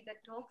legacy that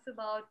talks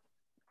about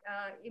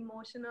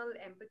emotional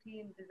empathy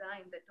in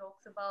design, that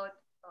talks about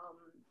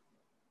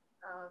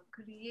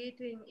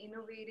creating,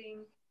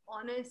 innovating,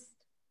 honest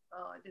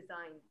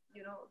design,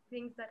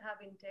 things that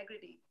have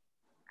integrity.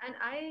 And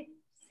I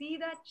see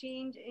that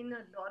change in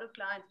a lot of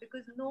clients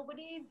because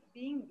nobody is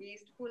being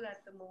wasteful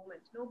at the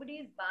moment. Nobody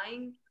is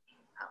buying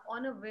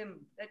on a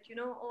whim that,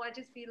 oh, I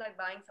just feel like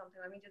buying something.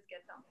 Let me just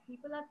get something.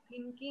 People are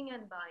thinking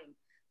and buying.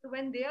 So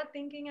when they are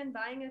thinking and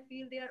buying, I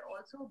feel they are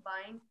also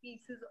buying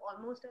pieces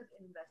almost as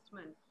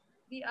investment.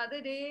 The other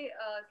day,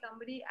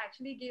 somebody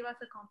actually gave us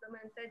a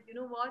compliment and said, you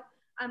know what,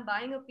 I'm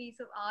buying a piece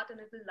of art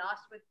and it will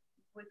last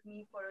with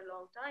me for a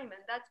long time.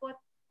 And that's what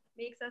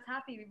makes us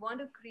happy. We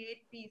want to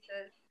create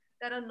pieces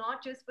that are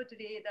not just for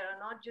today, that are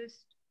not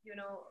just,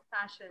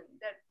 fashion,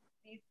 that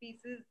these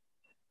pieces,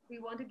 we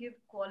want to give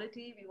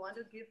quality, we want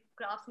to give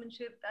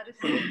craftsmanship that is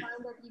so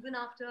fine that even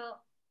after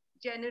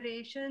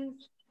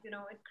generations,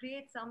 it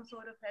creates some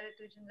sort of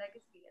heritage and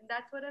legacy. And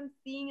that's what I'm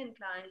seeing in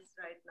clients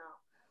right now.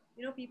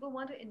 People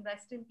want to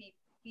invest in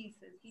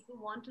pieces. People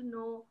want to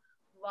know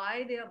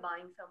why they are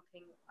buying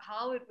something,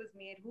 how it was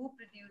made, who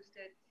produced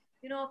it.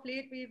 Of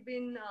late we've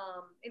been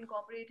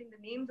incorporating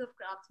the names of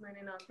craftsmen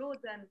in our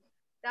clothes, and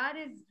that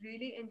is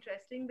really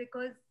interesting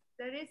because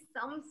there is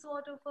some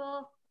sort of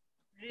a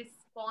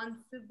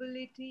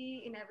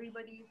responsibility in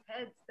everybody's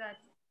heads that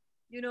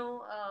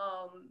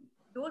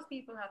those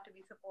people have to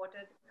be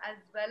supported as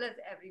well as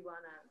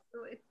everyone else.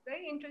 So it's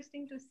very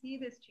interesting to see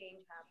this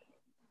change happening.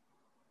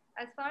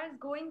 As far as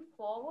going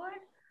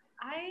forward,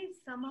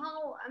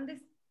 I'm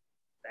this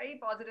very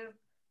positive.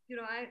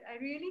 I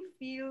really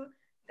feel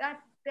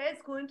that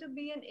there's going to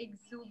be an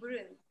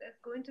exuberance, there's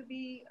going to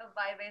be a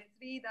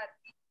vivacity that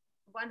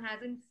one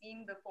hasn't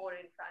seen before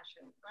in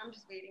fashion. So I'm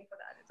just waiting for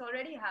that. It's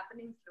already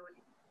happening slowly.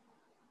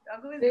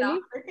 Raghu is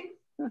Really? laughing.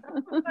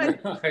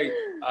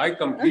 I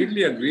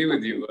completely agree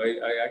with you.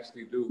 I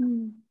actually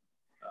do.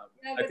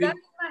 Yeah, I but think that's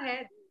in my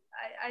head.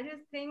 I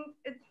just think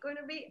it's going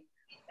to be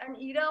an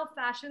era of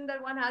fashion that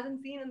one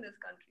hasn't seen in this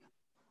country.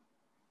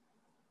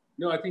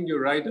 no, I think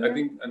you're right. I Yeah.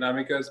 think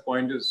Anamika's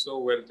point is so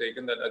well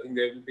taken that I think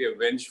there will be a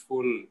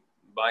vengeful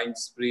buying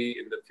spree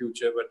in the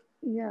future. But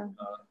Yeah.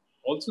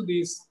 also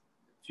these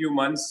few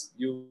months,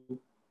 you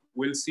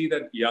will see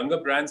that younger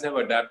brands have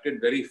adapted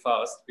very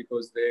fast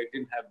because they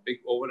didn't have big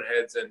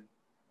overheads and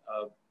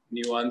uh,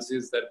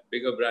 nuances that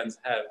bigger brands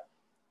have.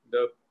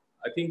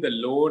 I think the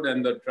load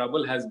and the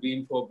trouble has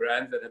been for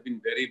brands that have been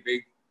very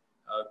big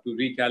to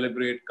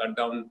recalibrate, cut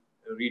down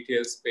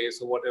retail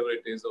space or whatever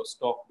it is, or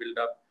stock build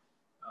up.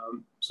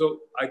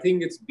 So I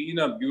think it's been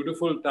a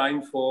beautiful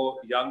time for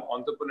young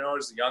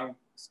entrepreneurs,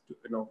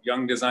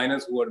 young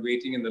designers who are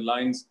waiting in the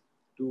lines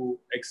to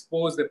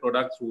expose their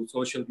product through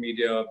social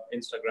media,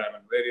 Instagram,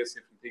 and various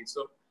different things.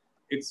 So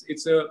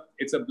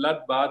it's a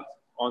bloodbath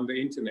on the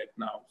internet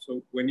now.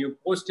 So when you're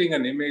posting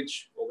an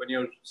image or when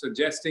you're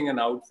suggesting an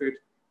outfit,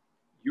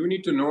 you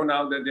need to know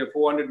now that there are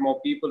 400 more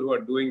people who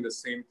are doing the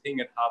same thing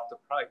at half the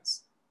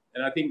price.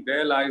 And I think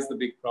there lies the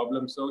big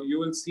problem. So you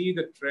will see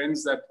the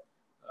trends that,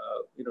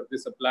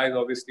 this applies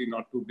obviously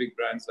not to big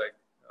brands like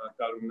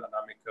Tarun,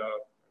 Anamika,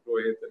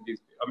 Rohit, and these.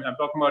 I mean, I'm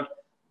talking about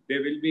there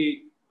will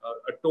be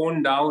a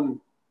tone down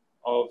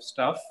of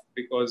stuff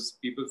because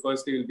people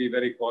firstly will be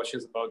very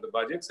cautious about the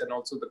budgets, and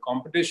also the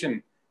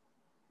competition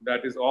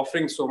that is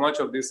offering so much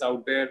of this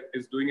out there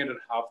is doing it at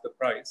half the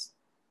price.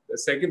 The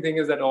second thing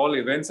is that all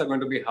events are going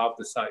to be half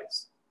the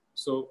size.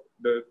 So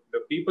the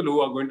people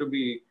who are going to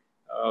be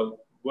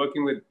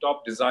working with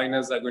top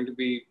designers are going to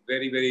be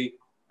very, very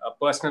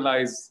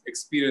personalized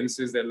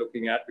experiences they're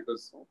looking at,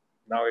 because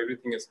now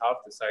everything is half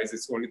the size.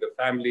 It's only the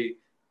family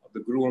of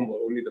the groom or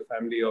only the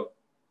family of,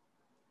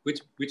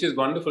 which is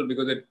wonderful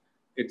because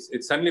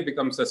it suddenly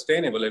becomes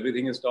sustainable.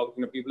 Everything is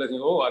talking to people saying,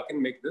 oh, I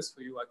can make this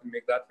for you, I can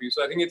make that for you.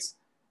 So I think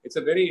it's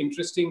a very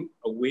interesting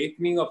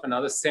awakening of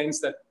another sense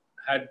that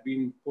had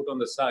been put on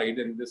the side,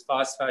 and this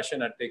fast fashion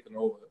had taken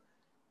over.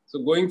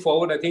 So going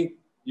forward, I think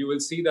you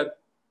will see that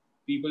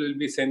people will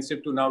be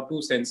sensitive to now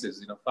two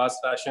senses, fast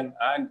fashion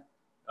and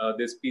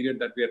this period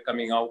that we are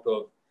coming out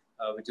of,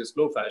 which is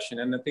slow fashion.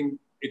 And I think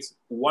it's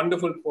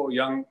wonderful for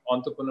young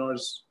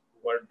entrepreneurs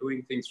who are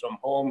doing things from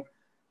home.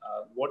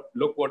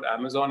 Look what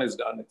Amazon has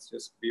done. It's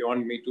just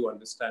beyond me to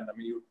understand. I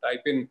mean, you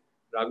type in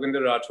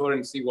Raghavendra Rathore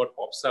and see what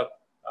pops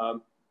up.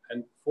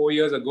 And 4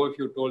 years ago, if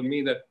you told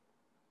me that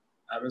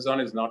Amazon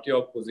is not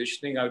your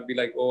positioning, I would be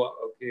like, oh,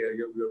 okay,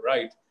 you're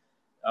right.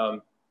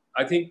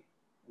 I think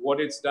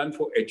what it's done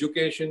for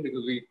education,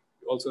 because we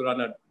also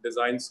run a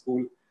design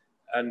school,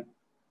 and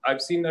I've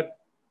seen that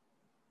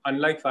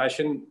unlike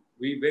fashion,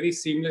 we very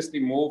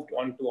seamlessly moved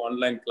on to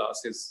online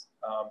classes.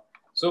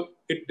 So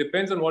it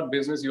depends on what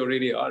business you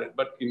already are in.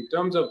 But in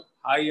terms of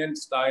high-end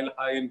style,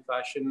 high-end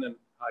fashion, and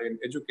high-end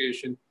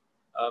education,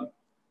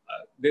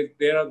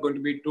 there are going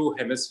to be two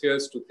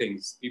hemispheres to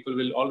things. People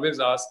will always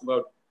ask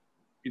about,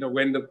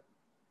 when the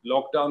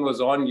lockdown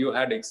was on, you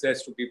had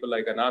access to people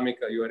like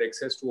Anamika, you had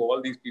access to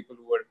all these people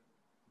who were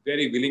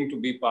very willing to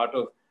be part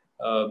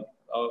of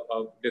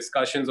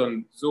discussions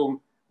on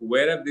Zoom.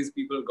 where have these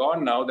people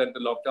gone now that the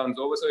lockdown's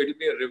over? So it'll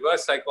be a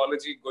reverse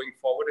psychology going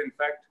forward. In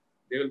fact,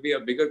 there will be a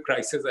bigger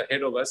crisis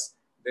ahead of us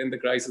than the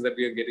crisis that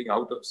we are getting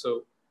out of.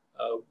 So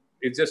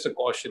it's just a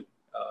caution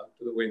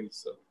to the wind.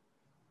 So.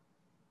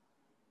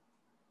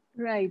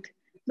 Right.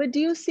 But do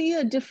you see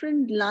a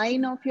different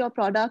line of your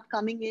product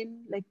coming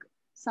in, like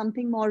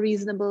something more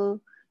reasonable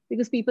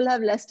because people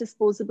have less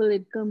disposable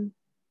income?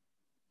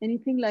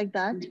 Anything like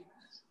that?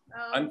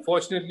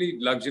 Unfortunately,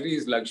 luxury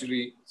is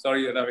luxury.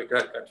 Sorry, Anamika,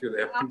 I cut you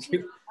there.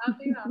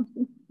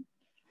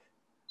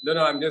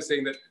 No, I'm just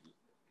saying that,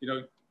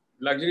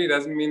 luxury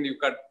doesn't mean you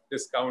cut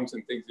discounts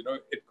and things.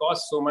 It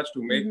costs so much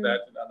to make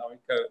that. And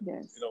Anamika,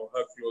 yes.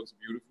 Her clothes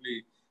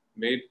beautifully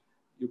made.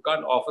 You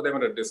can't offer them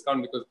at a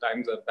discount because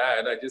times are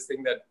bad. I just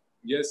think that,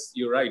 yes,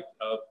 you're right.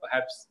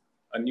 Perhaps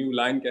a new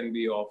line can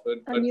be offered.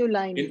 New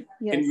line, in,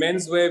 yes. In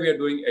menswear, we are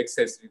doing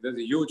accessories. There's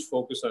a huge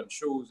focus on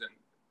shoes and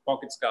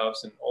pocket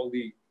scarves and all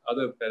the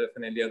other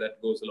paraphernalia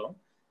that goes along.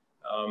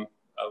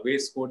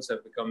 Waistcoats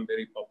have become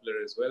very popular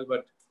as well,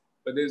 but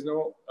there's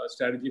no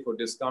strategy for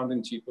discount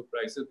and cheaper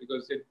prices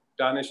because it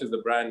tarnishes the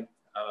brand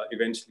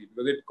eventually,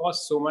 because it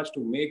costs so much to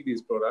make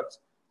these products.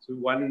 So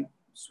one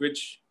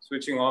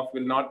switching off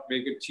will not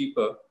make it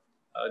cheaper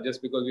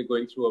just because we're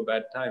going through a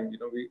bad time.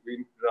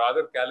 We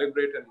rather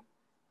calibrate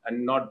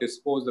and not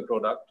dispose the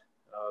product.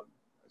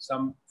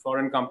 Some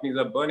foreign companies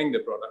are burning the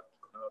product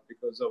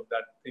because of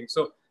that thing.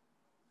 So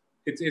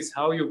it's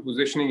how you're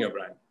positioning your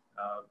brand.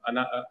 And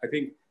I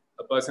think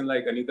a person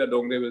like Anita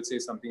Dongre will say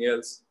something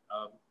else.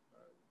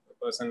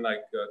 A person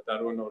like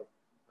Tarun or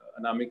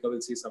Anamika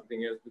will say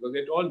something else, because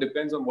it all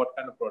depends on what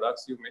kind of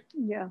products you make.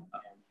 Yeah.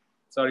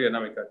 Sorry,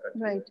 Anamika.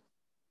 Right.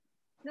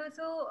 No,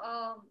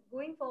 so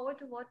going forward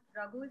to what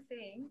Raghu is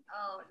saying,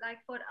 like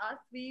for us,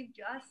 we've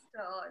just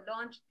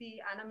launched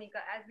the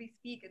Anamika as we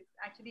speak. It's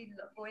actually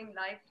going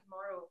live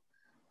tomorrow.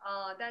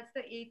 That's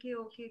the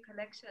AKOK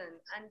collection.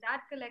 And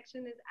that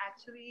collection is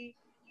actually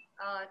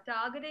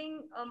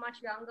targeting a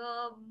much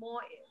younger,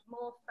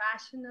 more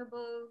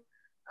fashionable,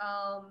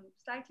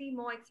 slightly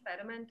more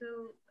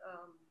experimental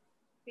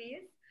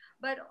phase.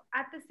 But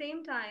at the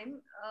same time,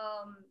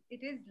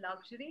 it is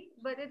luxury,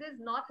 but it is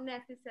not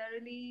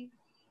necessarily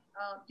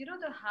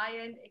the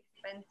high-end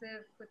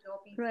expensive couture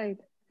pieces right.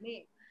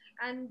 make.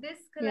 And this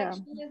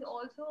collection is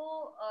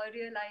also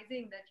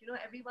realizing that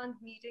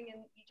everyone's meeting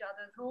in each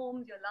other's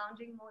homes. You're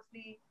lounging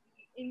mostly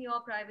in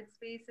your private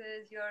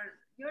spaces.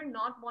 You're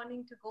not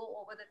wanting to go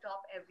over the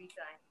top every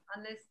time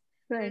unless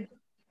there's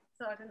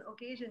a certain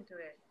occasion to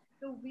it.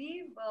 So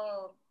we've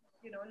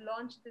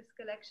launched this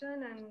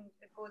collection and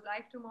it goes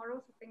live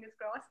tomorrow. So fingers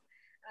crossed.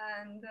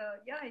 And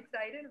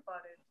excited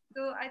about it.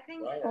 So I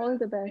think all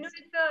the best.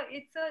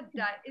 It's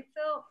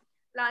a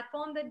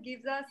platform that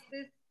gives us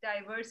this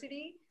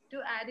diversity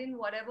to add in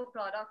whatever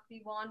product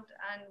we want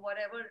and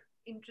whatever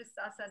interests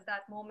us at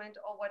that moment,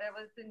 or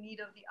whatever is the need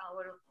of the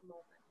hour of the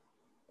moment.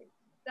 It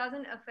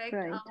doesn't affect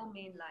our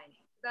main line.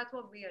 That's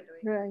what we are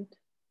doing. Right.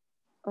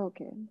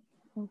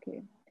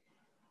 Okay.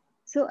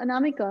 So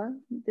Anamika,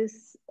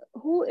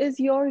 who is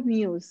your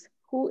muse?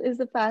 Who is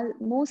the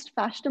most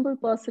fashionable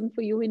person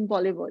for you in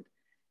Bollywood?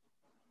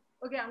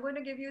 Okay, I'm going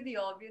to give you the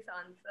obvious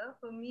answer.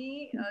 For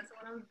me,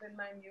 Sonam's been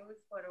my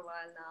muse for a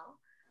while now.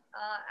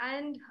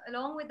 And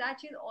along with that,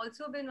 she's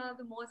also been one of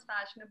the most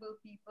fashionable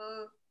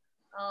people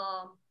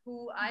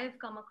who I have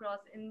come across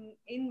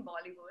in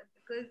Bollywood,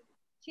 because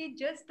she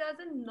just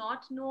doesn't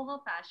not know her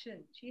fashion.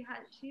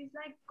 She's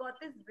like got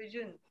this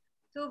vision.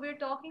 So we're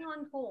talking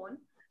on phone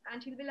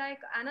and she'll be like,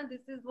 Anna,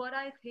 this is what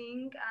I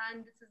think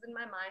and this is in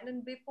my mind.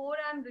 And before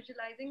I'm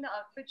visualizing the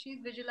outfit, she's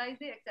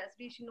visualized the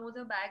accessories. She knows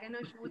her bag and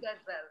her shoes as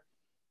well.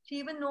 She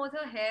even knows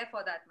her hair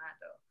for that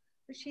matter.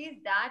 So she's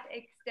that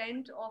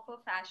extent of a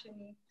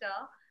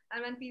fashionista.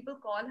 And when people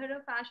call her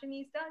a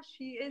fashionista,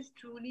 she is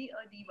truly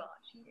a diva.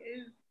 She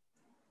is,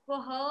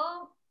 for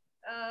her,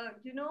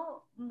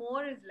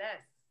 more is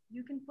less.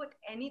 You can put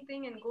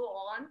anything and go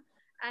on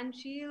and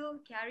she'll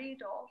carry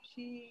it off.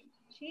 She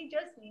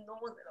just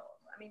knows it all.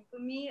 I mean, for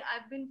me,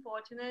 I've been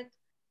fortunate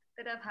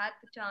that I've had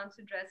the chance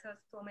to dress her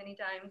so many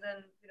times,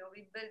 and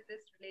we built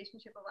this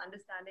relationship of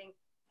understanding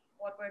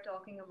what we're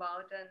talking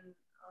about. And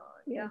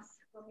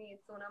for me,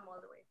 it's Sonam all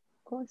the way.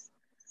 Of course.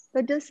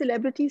 But does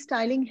celebrity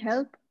styling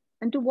help?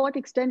 And to what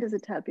extent does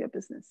it help your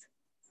business?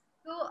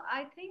 So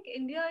I think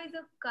India is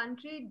a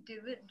country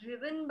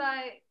driven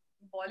by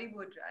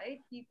Bollywood, right?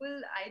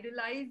 People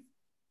idolize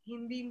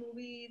Hindi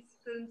movies,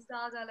 film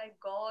stars are like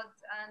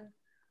gods, and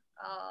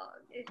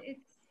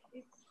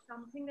it's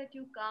something that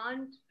you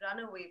can't run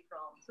away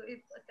from. So if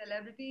a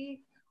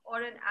celebrity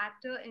or an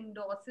actor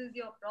endorses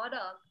your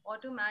product,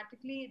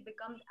 automatically it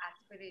becomes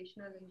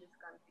aspirational in this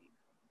country.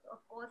 So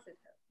of course it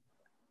helps.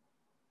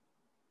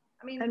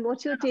 I mean, and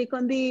what's your take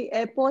on the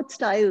airport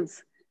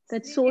styles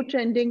that's so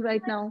trending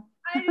right now?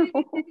 I really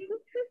think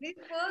these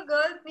poor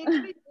girls need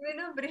to be given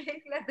a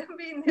break. Let them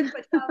be in their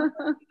pajamas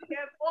at the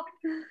airport.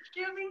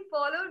 They're being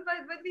followed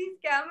by with these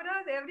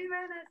cameras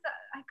everywhere. And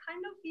I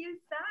kind of feel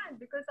sad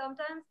because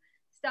sometimes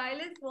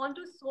stylists want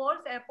to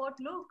source airport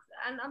looks.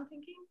 And I'm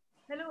thinking,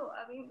 hello,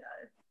 I mean,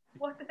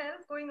 What the hell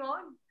is going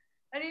on?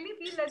 I really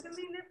feel let them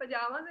be in their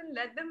pajamas and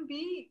let them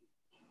be.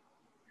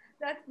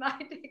 That's my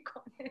take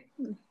on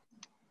it.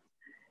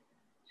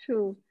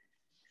 True.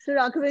 So,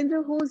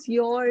 Raghavendra, who's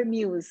your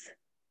muse?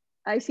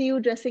 I see you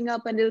dressing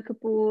up Anil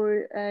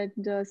Kapoor and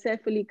Saif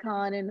Ali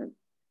Khan and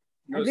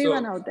No,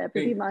 everyone so out I there,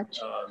 pretty think much.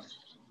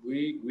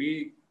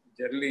 we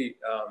generally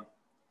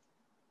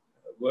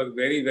work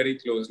very, very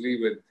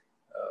closely with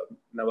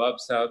Nawab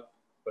Saab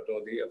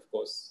Patodi, of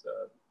course,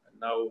 and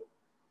now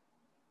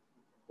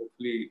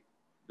hopefully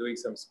doing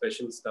some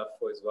special stuff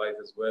for his wife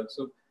as well.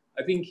 So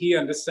I think he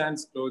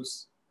understands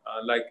clothes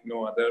like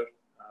no other.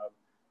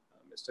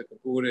 Mr.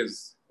 Kapoor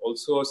is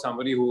also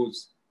somebody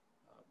who's,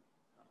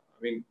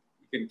 I mean,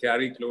 he can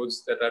carry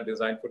clothes that are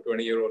designed for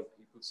 20-year-old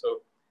people.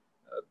 So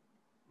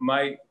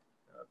my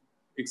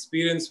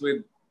experience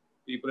with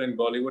people in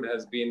Bollywood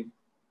has been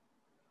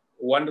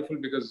wonderful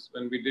because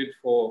when we did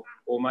for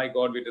Oh My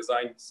God, we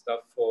designed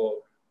stuff for.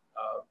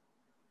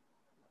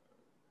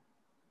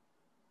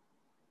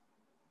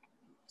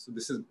 So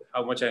this is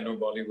how much I know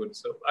Bollywood.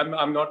 So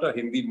I'm not a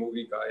Hindi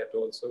movie guy at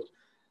all. So,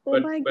 Oh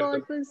but my but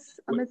God, the was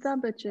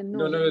Amitabh Bachchan?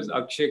 no, No, no, it's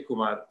Akshay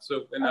Kumar.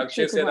 So when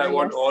Akshay Akshay said, I Kumar,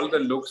 want yes. all the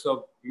looks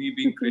of me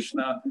being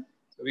Krishna,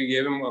 so we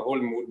gave him a whole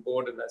mood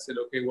board and I said,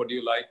 okay, what do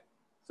you like?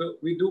 So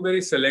we do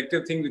very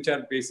selective things which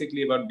are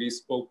basically about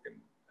bespoke.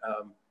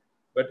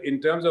 But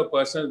in terms of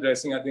personal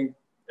dressing, I think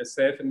as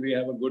Saif and we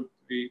have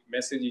we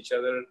message each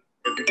other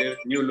every day,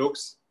 new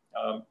looks.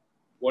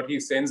 What he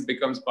sends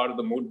becomes part of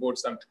the mood board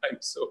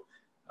sometimes. So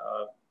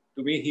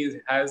to me, he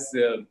has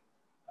the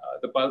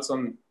pulse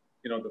on,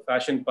 the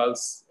fashion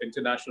pulse,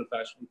 international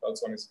fashion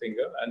pulse on his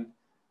finger. And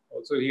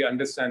also he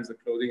understands the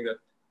clothing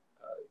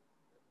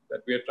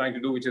that we are trying to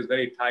do, which is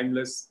very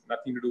timeless,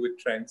 nothing to do with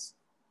trends.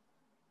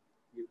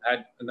 We've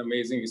had an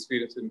amazing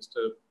experience with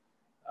Mr.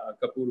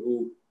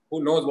 Kapoor,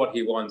 who knows what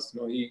he wants.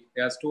 He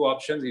has two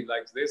options. He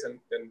likes this, and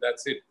then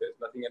that's it. There's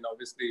nothing. And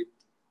obviously,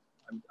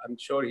 I'm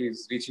sure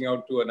he's reaching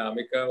out to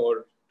Anamika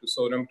or to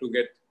Sonam to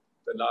get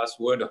the last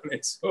word on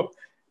it. So,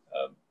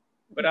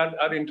 but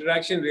our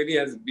interaction really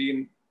has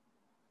been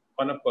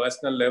on a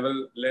personal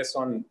level, less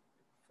on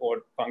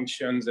for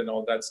functions and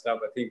all that stuff.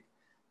 I think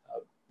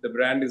the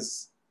brand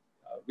is,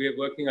 we are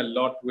working a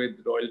lot with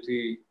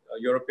royalty,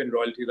 European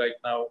royalty right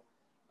now.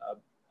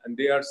 And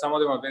some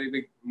of them are very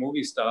big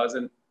movie stars.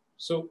 And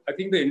so I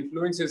think the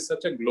influence is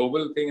such a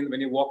global thing. And when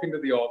you walk into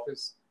the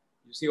office,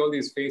 you see all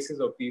these faces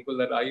of people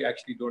that I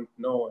actually don't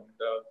know. And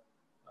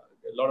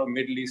a lot of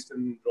Middle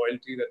Eastern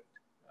royalty that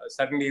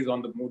suddenly is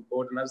on the mood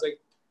board. And I was like,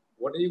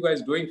 what are you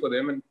guys doing for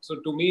them? And so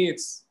to me,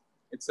 it's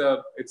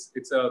a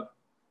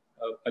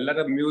lot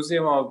of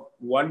museum of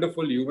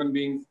wonderful human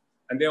beings,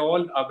 and they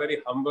all are very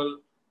humble,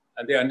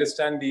 and they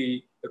understand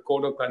the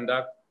code of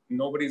conduct.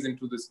 Nobody's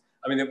into this.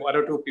 I mean, one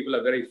or two people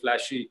are very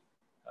flashy.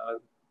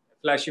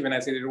 Flashy when I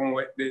say they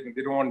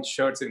don't want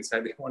shirts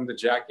inside, they want the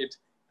jacket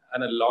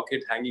and a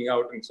locket hanging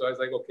out. And so I was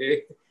like,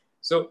 okay.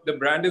 So the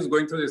brand is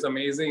going through this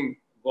amazing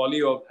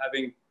volley of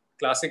having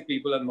classic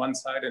people on one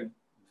side and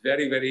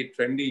very, very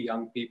trendy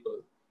young people.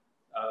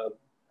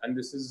 And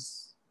this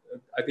is,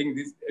 I think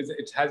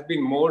it has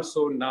been more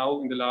so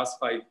now in the last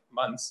 5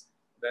 months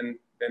than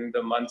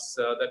the months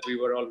that we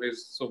were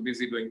always so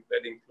busy doing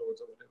wedding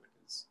clothes or whatever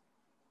it is.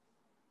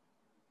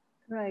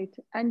 Right.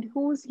 And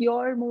who's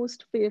your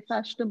most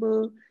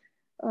fashionable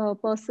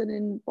person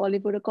in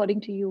Bollywood,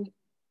 according to you?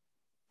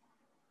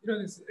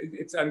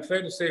 It's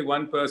unfair to say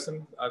one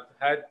person. I've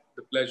had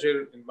the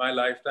pleasure in my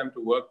lifetime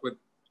to work with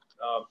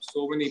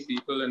so many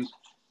people, and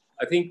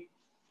I think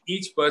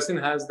each person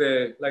has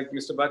like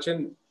Mr.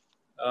 Bachchan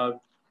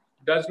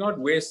does not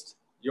waste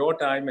your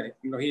time, and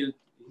he's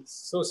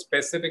so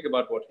specific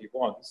about what he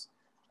wants.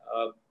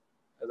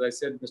 As I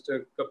said,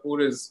 Mr.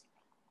 Kapoor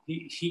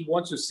he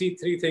wants to see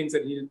three things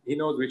and he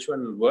knows which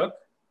one will work.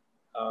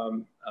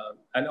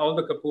 And all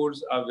the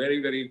Kapoors are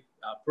very, very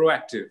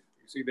proactive.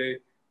 You see,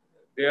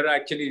 they are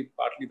actually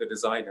partly the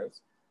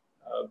designers.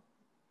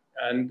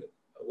 And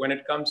when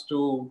it comes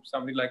to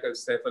somebody like a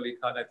Saif Ali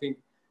Khan, I think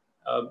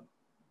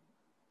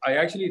I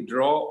actually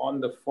draw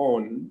on the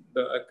phone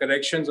the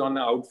corrections on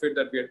the outfit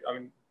that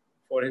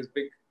for his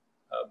big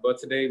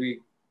birthday, we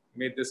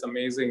made this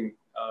amazing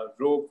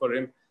robe for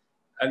him.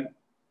 And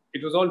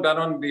it was all done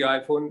on the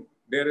iPhone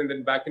there and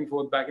then back and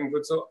forth, back and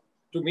forth. So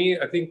to me,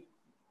 I think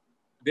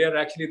they are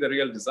actually the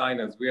real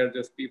designers. We are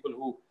just people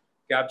who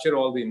capture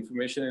all the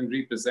information and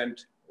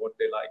represent what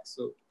they like.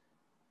 So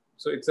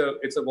it's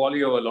a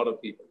volley of a lot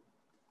of people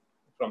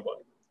from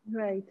Bollywood.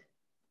 Right,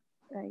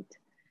 right.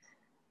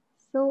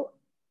 So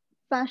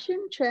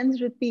fashion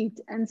trends repeat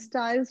and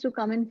styles to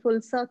come in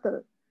full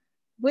circle.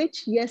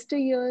 Which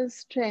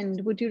yesteryear's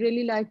trend would you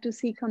really like to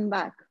see come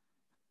back?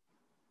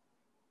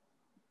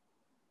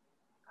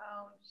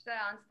 Should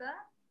I answer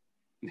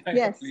that?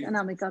 Yes, Please.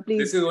 Anamika, please.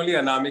 This is only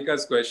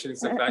Anamika's question.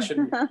 It's a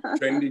fashion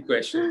trendy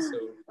question. So.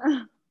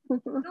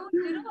 No,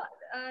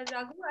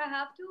 Raghu, I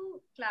have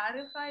to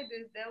clarify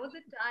this. There was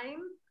a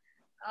time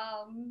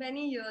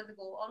many years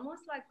ago,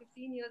 almost like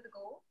 15 years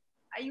ago,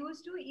 I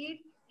used to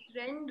eat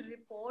trend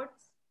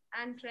reports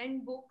and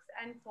trend books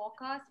and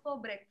forecasts for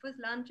breakfast,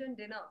 lunch, and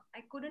dinner.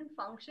 I couldn't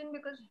function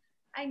because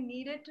I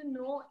needed to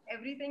know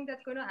everything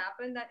that's going to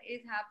happen, that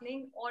is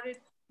happening, or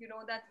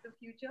that's the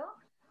future.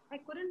 I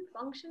couldn't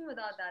function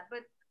without that.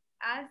 But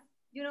as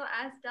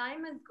as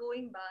time is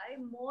going by,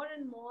 more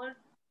and more,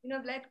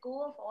 I've let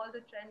go of all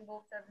the trend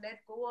books. I've let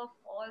go of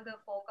all the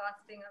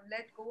forecasting. I've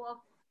let go of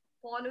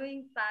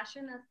following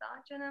fashion as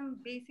such, and I'm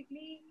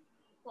basically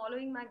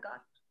following my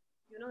gut.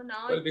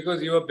 Now Well,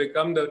 because you have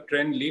become the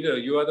trend leader,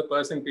 you are the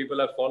person people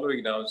are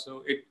following now.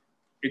 So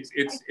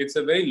it's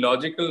a very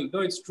logical. No,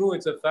 it's true.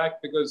 It's a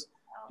fact because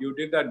you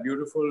did that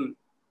beautiful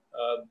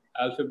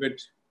alphabet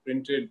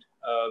printed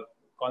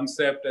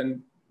concept,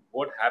 and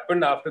what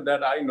happened after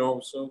that, I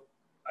know. So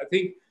I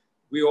think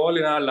we all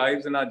in our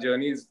lives and our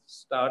journeys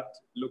start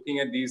looking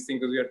at these things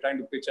because we are trying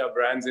to pitch our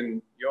brands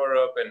in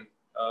Europe and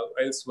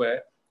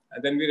elsewhere.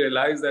 And then we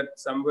realize that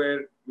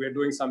somewhere we're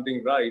doing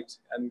something right.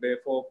 And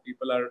therefore,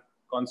 people are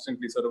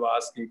constantly sort of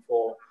asking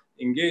for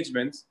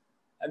engagements.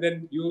 And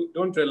then you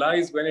don't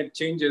realize when it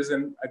changes.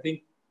 And I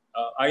think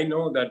I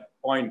know that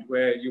point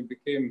where you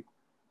became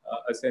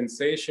a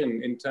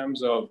sensation in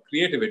terms of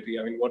creativity.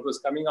 I mean, what was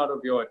coming out of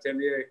your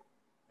atelier,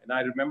 and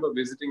I remember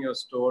visiting your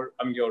store,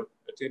 your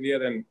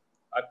atelier, and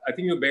I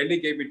think you barely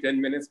gave me 10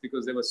 minutes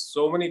because there were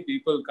so many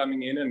people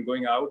coming in and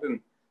going out,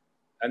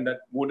 and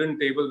that wooden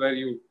table where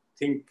you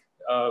think,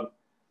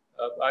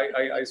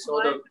 I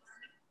saw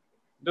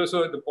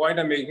so the point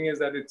I'm making is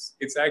that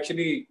it's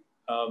actually,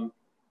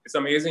 it's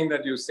amazing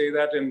that you say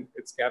that, and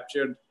it's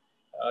captured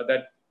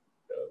that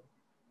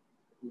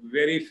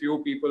very few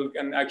people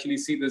can actually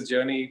see this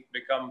journey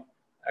become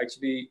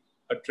actually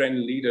a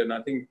trend leader. And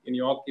I think in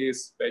your case,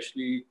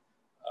 especially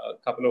a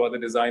couple of other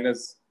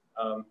designers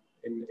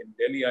in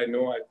Delhi, I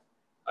know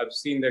I've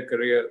seen their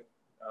career.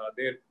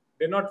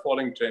 They're not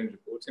following trend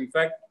reports. In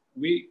fact,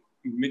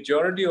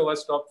 majority of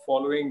us stopped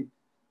following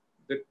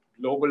the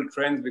global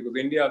trends because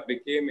India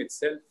became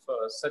itself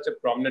such a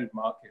prominent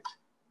market.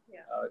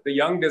 Yeah. The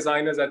young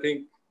designers, I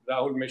think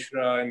Rahul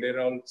Mishra, and they're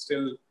all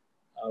still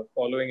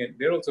following it.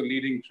 They're also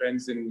leading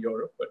trends in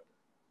Europe, but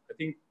I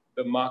think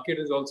the market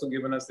has also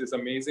given us this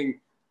amazing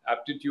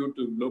aptitude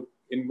to look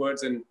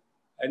inwards and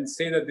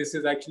say that this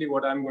is actually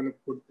what I'm going to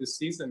put this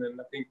season. And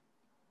I think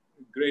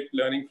great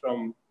learning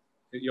from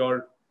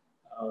your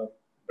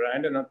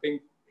brand. And I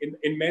think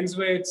in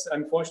menswear, it's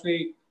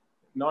unfortunately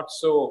not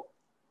so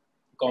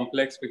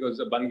complex because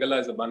a bangala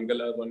is a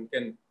bangala. One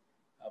can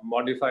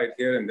modify it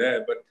here and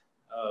there, but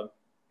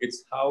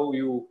it's how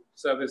you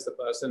service the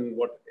person.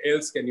 What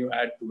else can you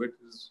add to it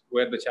is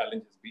where the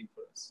challenge has been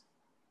for us.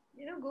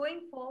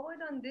 Going forward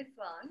on this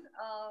one,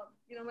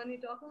 when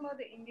you're talking about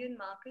the Indian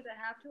market, I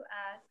have to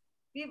add,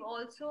 we've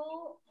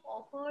also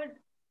offered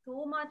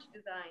so much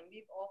design.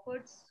 We've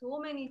offered so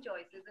many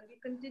choices, and we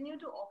continue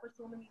to offer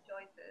so many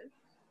choices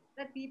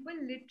that people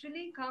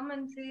literally come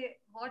and say,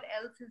 what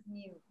else is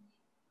new?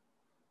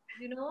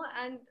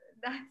 And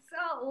that's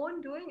our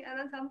own doing. And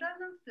then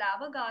sometimes I'm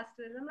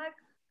flabbergasted. I'm like,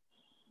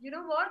 you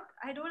know what?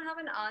 I don't have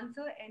an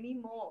answer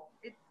anymore.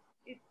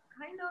 It's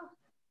kind of,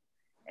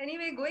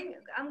 anyway,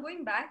 I'm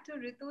going back to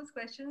Ritu's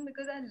question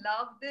because I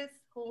love this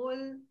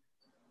whole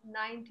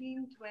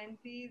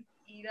 1920s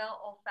era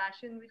of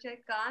fashion, which I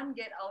can't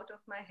get out of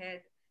my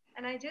head.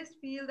 And I just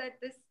feel that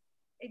this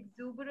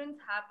exuberance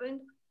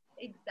happened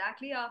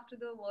exactly after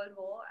the World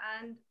War.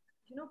 And,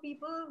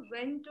 people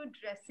went to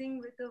dressing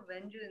with a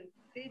vengeance.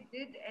 They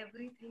did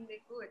everything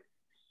they could.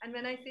 And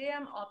when I say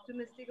I'm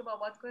optimistic about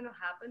what's going to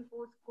happen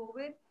post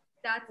COVID,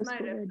 that's my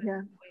Good, reference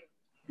yeah.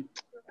 point.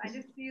 So I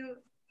just feel,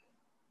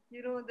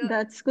 the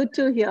That's good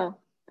to hear.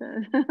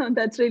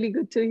 That's really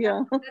good to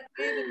hear. that stays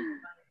in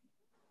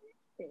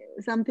my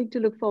mind. Something to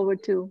look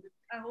forward to.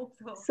 I hope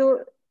so.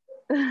 So,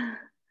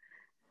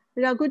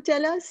 Raghu,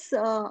 tell us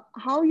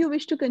how you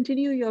wish to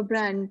continue your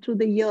brand through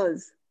the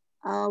years.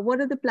 What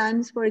are the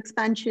plans for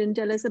expansion?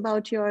 Tell us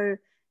about your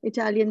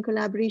Italian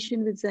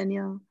collaboration with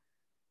Xenia.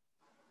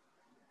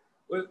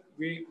 Well,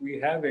 we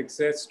have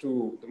access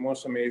to the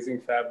most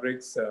amazing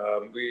fabrics.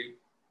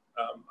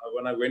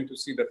 When I went to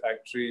see the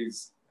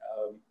factories,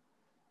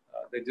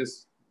 they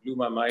just blew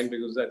my mind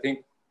because I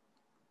think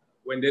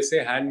when they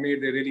say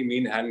handmade, they really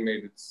mean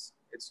handmade.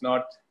 It's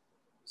not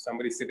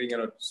somebody sitting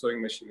on a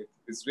sewing machine.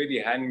 It's really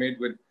handmade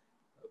with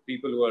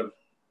people who are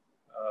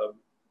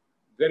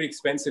very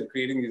expensive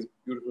creating these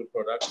beautiful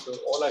products. So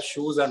all our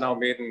shoes are now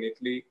made in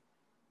Italy,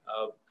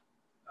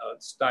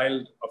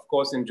 styled, of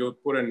course, in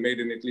Jodhpur and made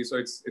in Italy. So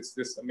it's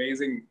this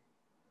amazing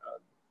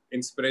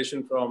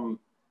inspiration from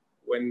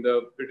when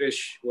the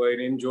British were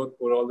in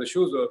Jodhpur. All the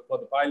shoes for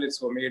the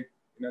pilots were made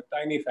in a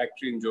tiny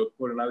factory in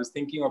Jodhpur. And I was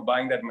thinking of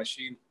buying that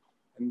machine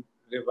and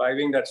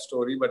reviving that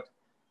story. But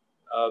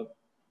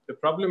the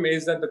problem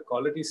is that the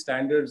quality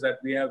standards that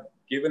we have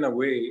given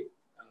away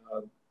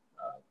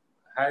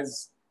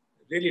has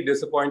really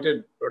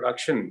disappointed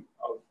production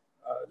of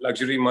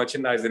luxury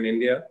merchandise in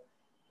India.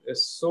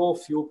 There's so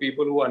few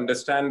people who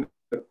understand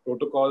the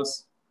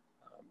protocols.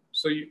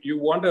 So you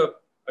want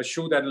a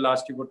shoe that will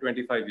last you for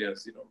 25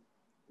 years.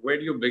 Where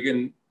do you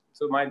begin?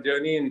 So my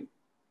journey in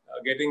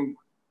getting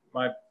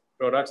my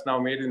products now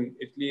made in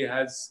Italy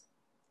has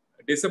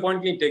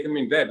disappointingly taken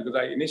me there, because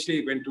I initially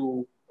went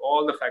to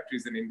all the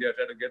factories in India,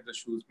 tried to get the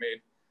shoes made.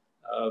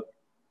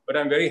 But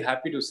I'm very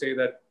happy to say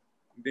that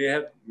they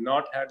have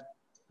not had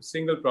a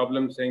single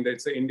problem saying that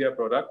it's an India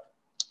product.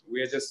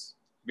 We are just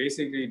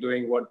basically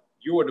doing what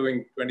you were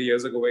doing 20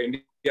 years ago, where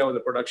India was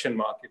the production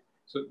market.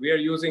 So we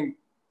are using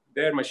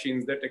their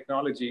machines, their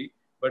technology,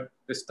 but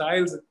the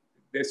styles,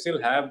 they still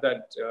have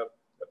that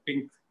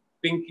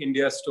pink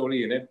India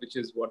story in it, which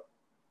is what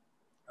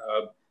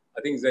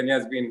I think Xenia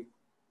has been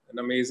an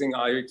amazing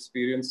eye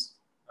experience.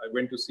 I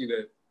went to see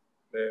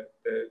the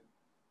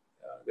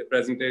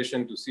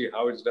presentation, to see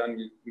how it's done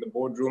in the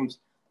boardrooms,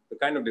 the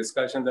kind of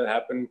discussion that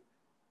happened.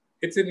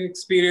 It's an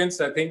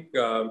experience, I think,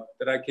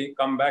 that I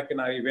come back and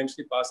I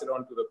eventually pass it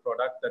on to the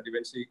product that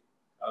eventually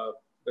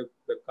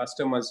the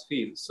customers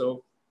feel.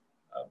 So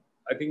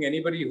I think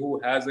anybody who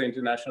has an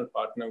international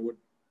partner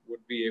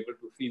would be able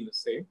to feel the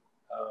same.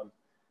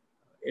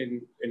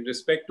 In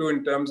respect to,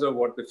 in terms of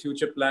what the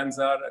future plans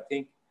are, I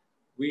think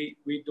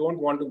we don't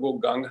want to go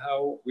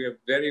gung-ho. We are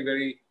very,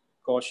 very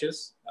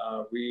cautious.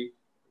 We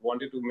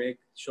wanted to make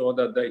sure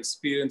that the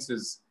experience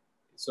is,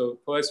 so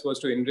first was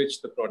to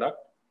enrich the product.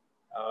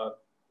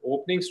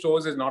 Opening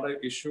stores is not an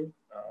issue,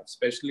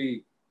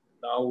 especially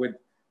now with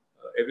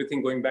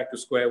everything going back to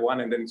square one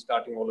and then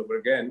starting all over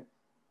again.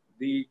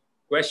 The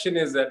question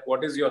is that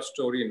what is your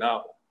story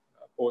now,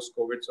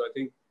 post-COVID? So I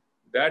think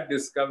that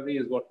discovery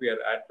is what we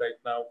are at right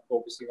now,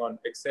 focusing on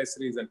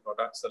accessories and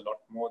products a lot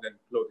more than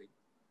clothing.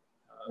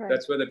 Right.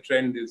 That's where the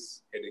trend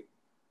is heading.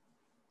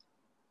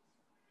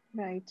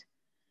 Right.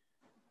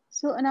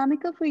 So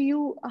Anamika, for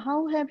you,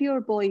 how have your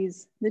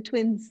boys, the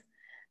twins,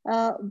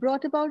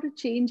 brought about a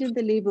change in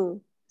the label,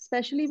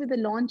 especially with the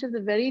launch of the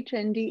very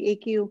trendy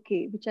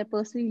AKOK, which I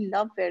personally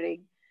love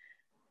wearing?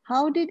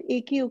 How did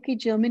AKOK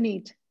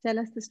germinate? Tell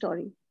us the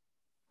story.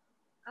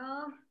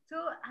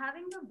 So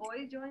having the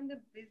boys join the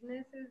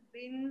business has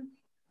been,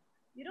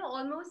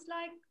 almost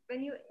like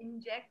when you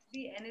inject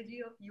the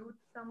energy of youth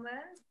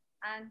somewhere,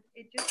 and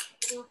it just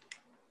sort of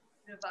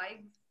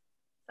revives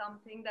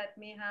something that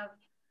may have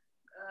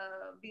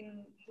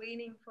been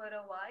waning for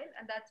a while,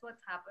 and that's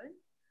what's happened.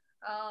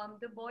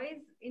 The boys,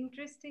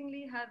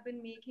 interestingly, have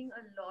been making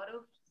a lot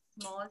of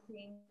small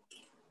changes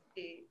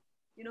every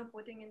day,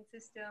 putting in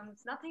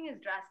systems. Nothing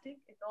is drastic,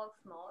 it's all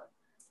small,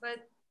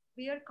 but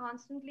we are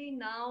constantly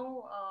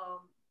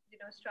now,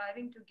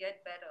 striving to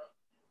get better.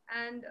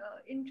 And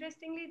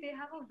interestingly, they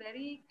have a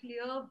very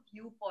clear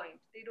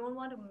viewpoint. They don't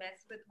want to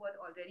mess with what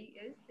already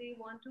is, they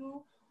want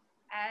to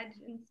add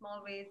in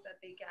small ways that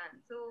they can.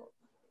 So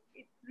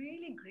it's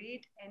really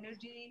great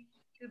energy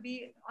to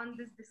be on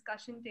this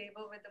discussion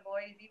table with the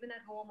boys, even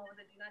at home over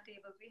the dinner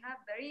tables. We have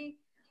very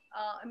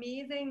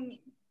amazing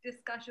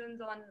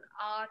discussions on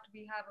art.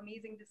 We have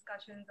amazing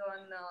discussions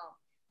on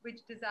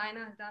which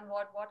designer has done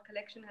what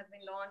collection has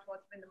been launched,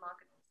 what's been the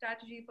market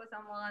strategy for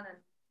someone,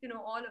 and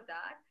all of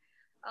that.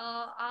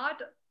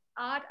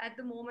 Art at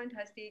the moment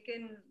has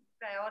taken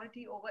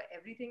priority over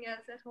everything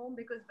else at home,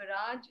 because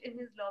Viraj in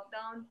his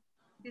lockdown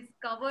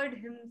discovered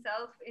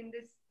himself in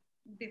this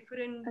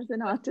different As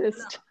an persona.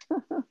 artist.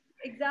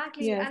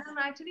 Exactly. Yes. And I'm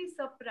actually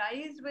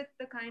surprised with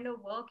the kind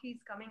of work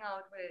he's coming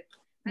out with.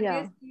 And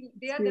Yeah,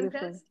 they it's are themselves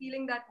beautiful.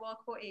 stealing that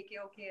work for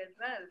AKOK as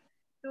well.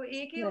 So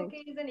Right. AKOK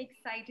is an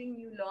exciting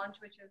new launch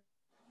which is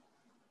coming up.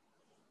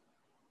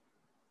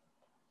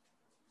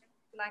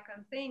 Like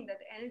I'm saying, that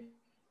energy is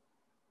really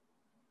great.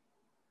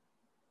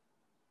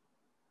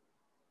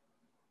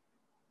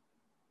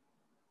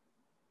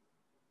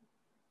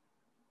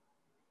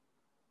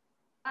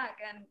 Back,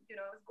 and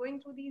I was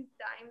going through these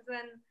times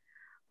when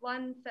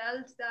one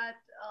felt that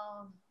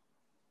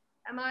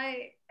am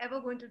I ever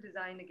going to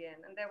design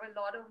again? And there were a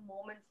lot of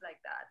moments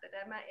like that. That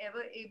am I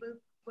ever able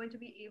going to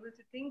be able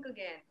to think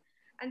again?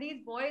 And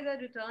these boys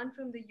had returned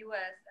from the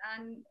US,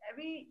 and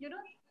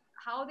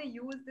how they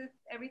use this,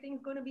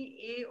 everything's going to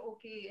be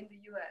a-okay in the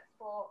US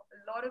for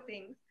a lot of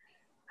things.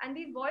 And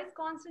these boys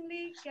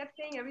constantly kept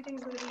saying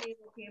everything's going to be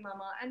a-okay,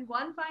 mama. And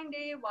one fine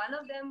day, one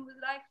of them was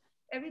like,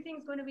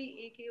 everything's going to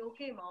be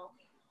a-okay, mom.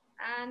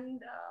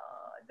 And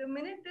the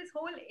minute this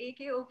whole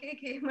AKOK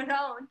came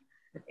around,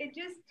 it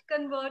just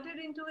converted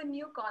into a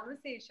new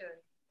conversation.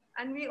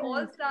 And we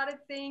all Right. started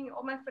saying,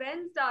 or my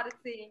friends started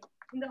saying,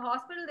 in the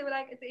hospital, they were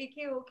like, it's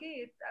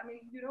AKOK. I mean,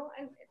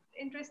 and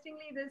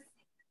interestingly, this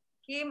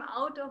came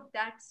out of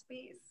that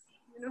space.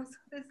 So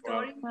the Wow.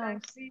 story is Wow.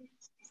 actually,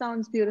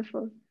 Sounds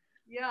beautiful.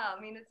 yeah, I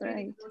mean, it's really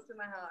Right. close to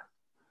my heart.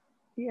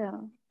 Yeah.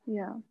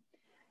 Yeah.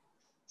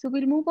 So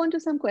we'll move on to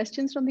some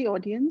questions from the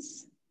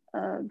audience.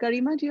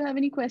 Garima, do you have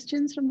any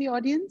questions from the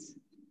audience?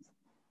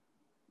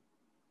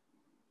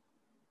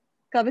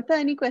 Kavita,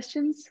 any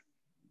questions?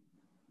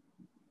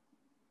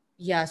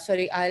 Yeah,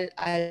 sorry,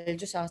 I'll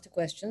just ask the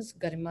questions.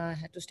 Garima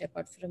had to step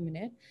out for a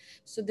minute.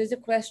 So there's a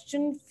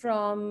question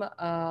from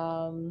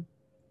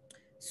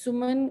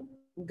Suman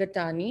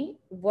Gatani.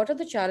 What are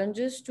the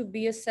challenges to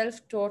be a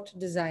self-taught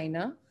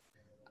designer?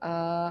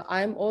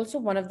 I'm also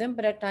one of them,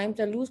 but at times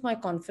I lose my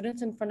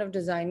confidence in front of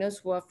designers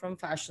who are from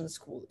fashion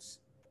schools.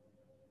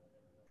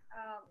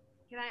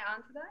 Can I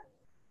answer that?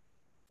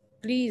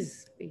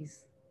 Please,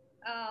 please.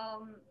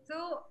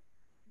 So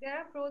there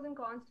are pros and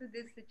cons to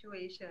this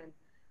situation.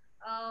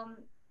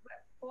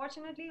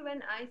 Fortunately,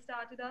 when I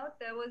started out,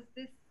 there was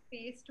this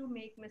space to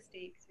make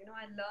mistakes.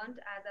 I learned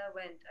as I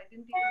went. I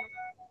didn't even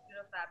know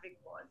what a fabric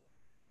was.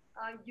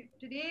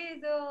 Today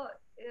is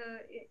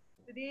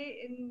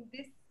today in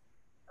this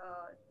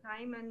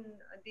time and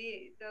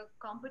day, the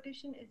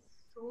competition is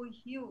so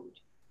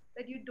huge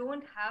that you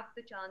don't have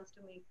the chance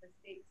to make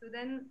mistakes. So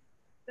then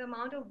the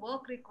amount of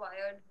work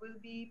required will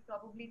be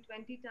probably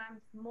 20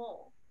 times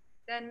more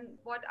than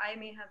what I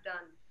may have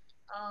done.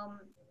 Um,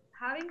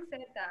 Having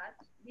said that,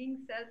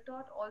 being self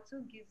taught also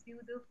gives you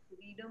the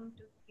freedom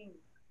to think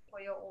for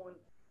your own.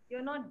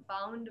 You're not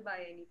bound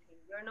by anything,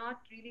 you're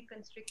not really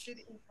constricted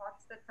in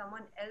thoughts that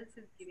someone else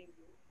is giving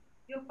you.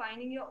 You're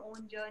finding your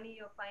own journey,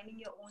 you're finding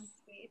your own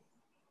space,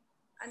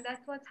 and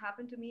that's what's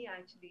happened to me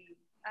actually.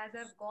 As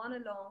I've gone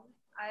along,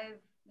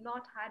 I've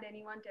not had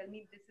anyone tell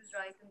me this is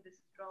right and this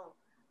is wrong.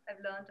 I've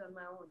learned on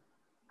my own,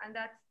 and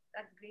that's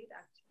great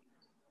actually.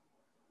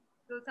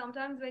 So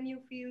sometimes when you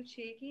feel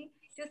shaky,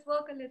 just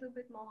work a little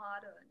bit more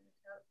harder, and it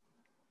helps.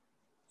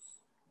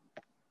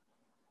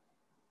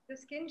 The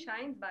skin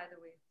shines, by the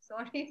way.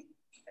 Sorry.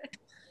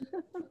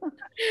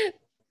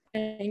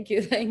 Thank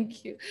you.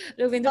 Thank you.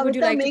 Ravinder, would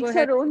you Kavita like to go makes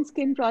ahead? her own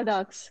skin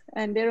products,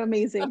 and they're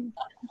amazing.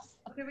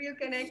 Okay, we'll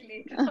connect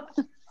later.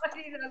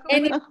 Sorry,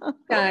 Raghu,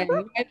 but Anytime.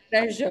 My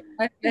pleasure.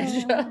 My Uh,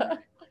 pleasure.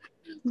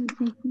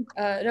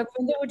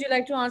 Ravinder, would you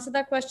like to answer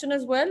that question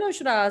as well, or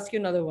should I ask you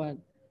another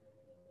one?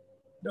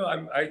 No,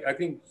 I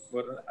think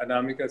what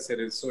Anamika said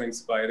is so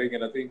inspiring.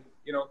 And I think,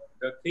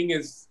 the thing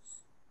is,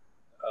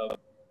 uh,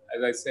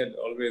 as I said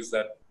always,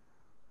 that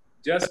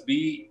just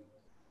be,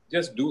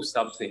 just do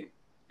something.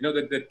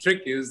 The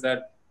trick is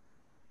that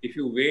if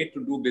you wait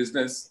to do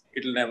business,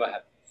 it'll never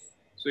happen.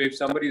 So if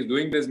somebody is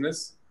doing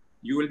business,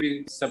 you will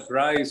be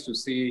surprised to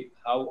see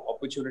how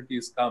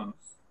opportunities come.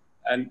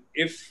 And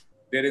if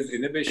there is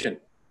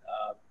inhibition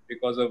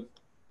because of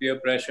peer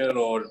pressure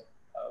or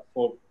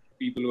for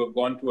people who have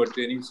gone to a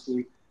training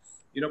school,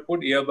 put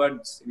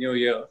earbuds in your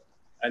ear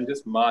and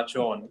just march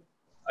on.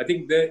 I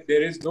think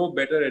there is no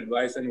better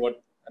advice than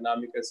what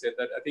Anamika said,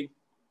 that I think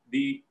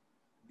the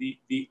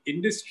the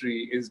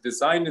industry is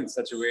designed in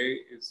such a way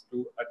is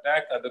to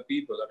attack other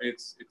people. I mean,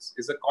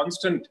 it's a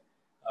constant.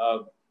 Uh,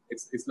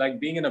 it's like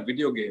being in a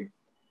video game,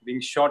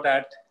 being shot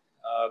at.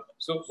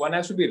 So one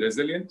has to be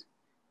resilient,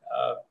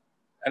 uh,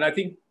 and I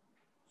think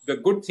the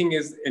good thing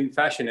is in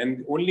fashion,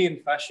 and only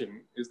in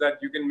fashion, is that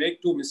you can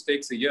make two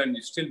mistakes a year and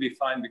you still be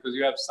fine, because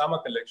you have summer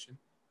collection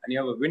and you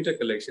have a winter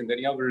collection, then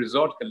you have a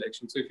resort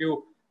collection. So if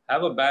you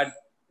have a bad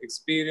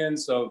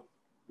experience of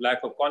lack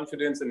of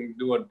confidence and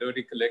do a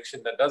dirty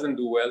collection that doesn't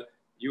do well,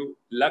 you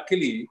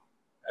luckily,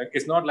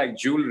 it's not like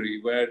jewelry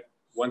where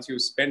once you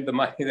spend the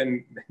money,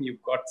 then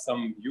you've got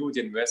some huge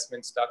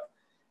investment stuck.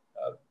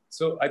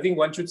 So I think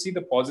one should see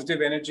the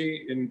positive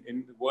energy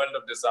in the world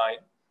of design.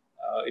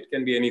 It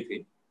can be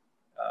anything.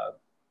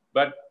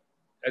 But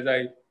as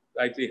I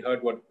rightly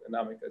heard what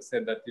Anamika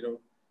said, that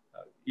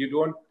you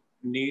don't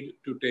need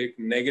to take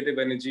negative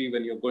energy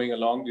when you're going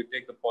along. You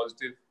take the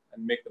positive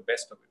and make the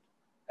best of it.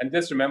 And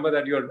just remember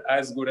that you're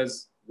as good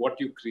as what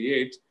you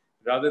create,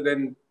 rather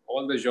than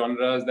all the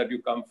genres that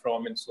you come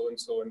from and so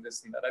and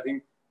this and that. I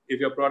think if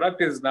your product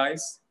is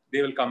nice,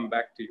 they will come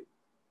back to you.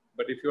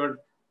 But if you're a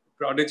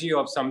prodigy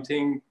of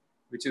something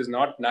which is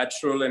not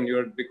natural, and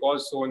you're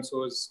because so and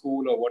so is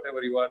school or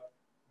whatever you are,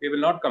 they will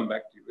not come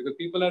back to you, because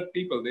people are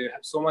people. They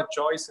have so much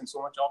choice and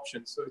so much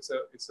options. So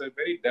it's a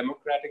very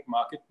democratic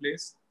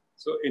marketplace.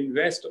 So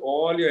invest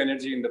all your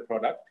energy in the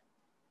product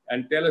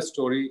and tell a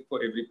story for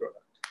every product.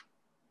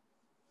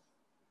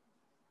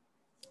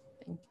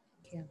 Thank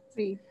you.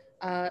 Great.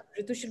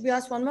 Ritu, should we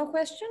ask one more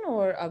question,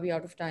 or are we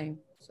out of time?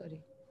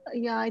 Sorry.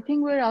 Yeah, I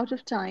think we're out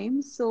of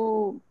time.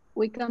 So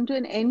we come to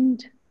an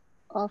end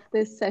of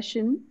this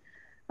session.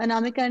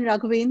 Anamika and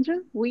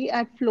Raghavendra, we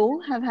at Flow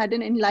have had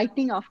an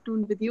enlightening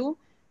afternoon with you.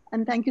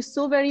 And thank you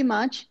so very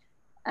much.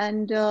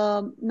 And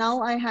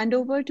now I hand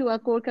over to our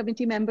core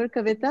committee member,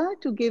 Kavita,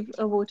 to give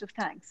a vote of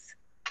thanks.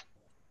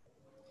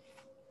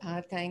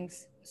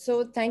 Thanks.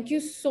 So thank you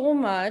so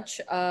much,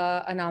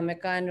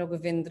 Anamika and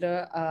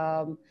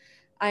Raghavendra.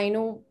 I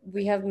know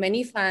we have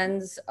many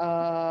fans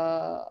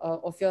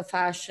of your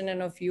fashion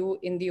and of you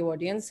in the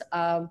audience.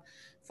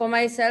 For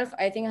myself,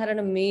 I think I had an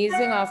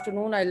amazing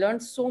afternoon. I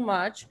learned so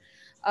much.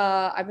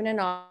 I've been an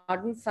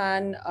ardent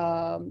fan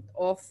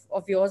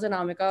of yours,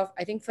 Anamika,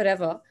 I think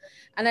forever.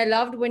 And I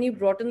loved when you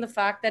brought in the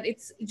fact that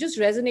it just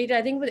resonated,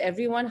 I think, with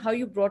everyone, how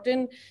you brought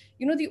in,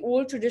 the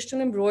old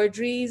traditional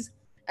embroideries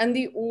and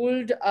the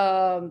old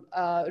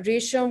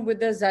resham with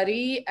the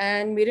zari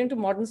and made into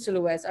modern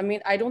silhouettes. I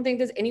mean, I don't think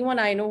there's anyone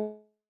I know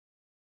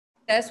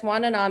who can possess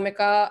one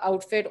Anamika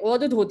outfit or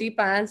the dhoti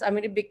pants. I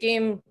mean, it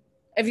became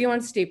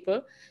everyone's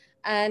staple.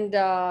 And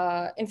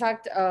in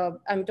fact,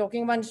 I'm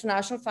talking about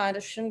international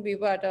fashion. We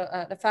were at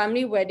a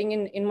family wedding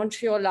in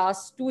Montreal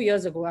last 2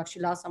 years ago,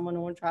 actually, last summer,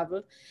 no one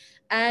traveled.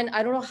 And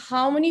I don't know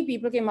how many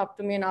people came up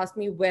to me and asked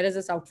me, where is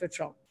this outfit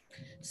from?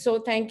 So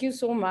thank you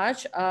so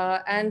much.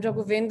 And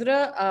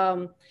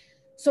Raghavendra,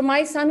 so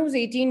my son, who's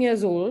 18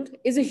 years old,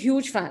 is a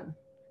huge fan.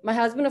 My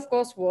husband, of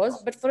course,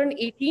 was, but for an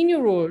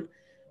 18-year-old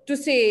to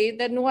say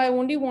that, no, I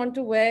only want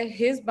to wear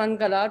his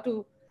bangala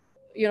to,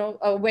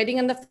 a wedding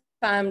in the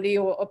family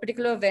or a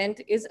particular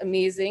event is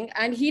amazing.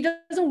 And he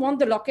doesn't want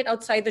the locket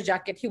outside the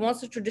jacket. He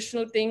wants the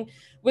traditional thing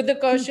with the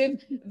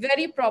kerchief,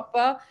 very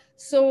proper.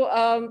 So,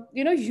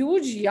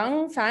 huge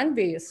young fan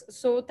base.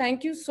 So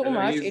thank you so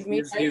much. It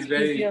made life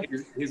easier.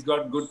 He's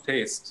got good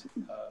taste,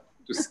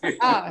 to say.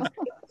 Ah,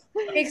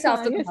 takes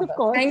after the Yes, of mother.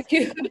 course. Thank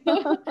you.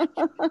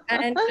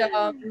 and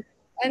um,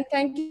 and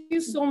thank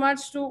you so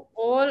much to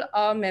all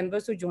our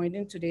members who joined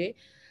in today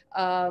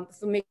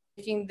for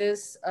making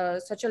this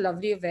such a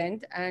lovely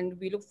event. And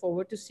we look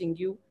forward to seeing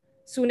you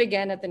soon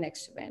again at the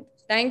next event.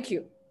 Thank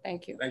you.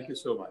 Thank you. Thank you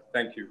so much.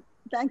 Thank you.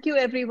 Thank you,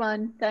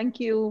 everyone. Thank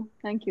you.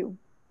 Thank you.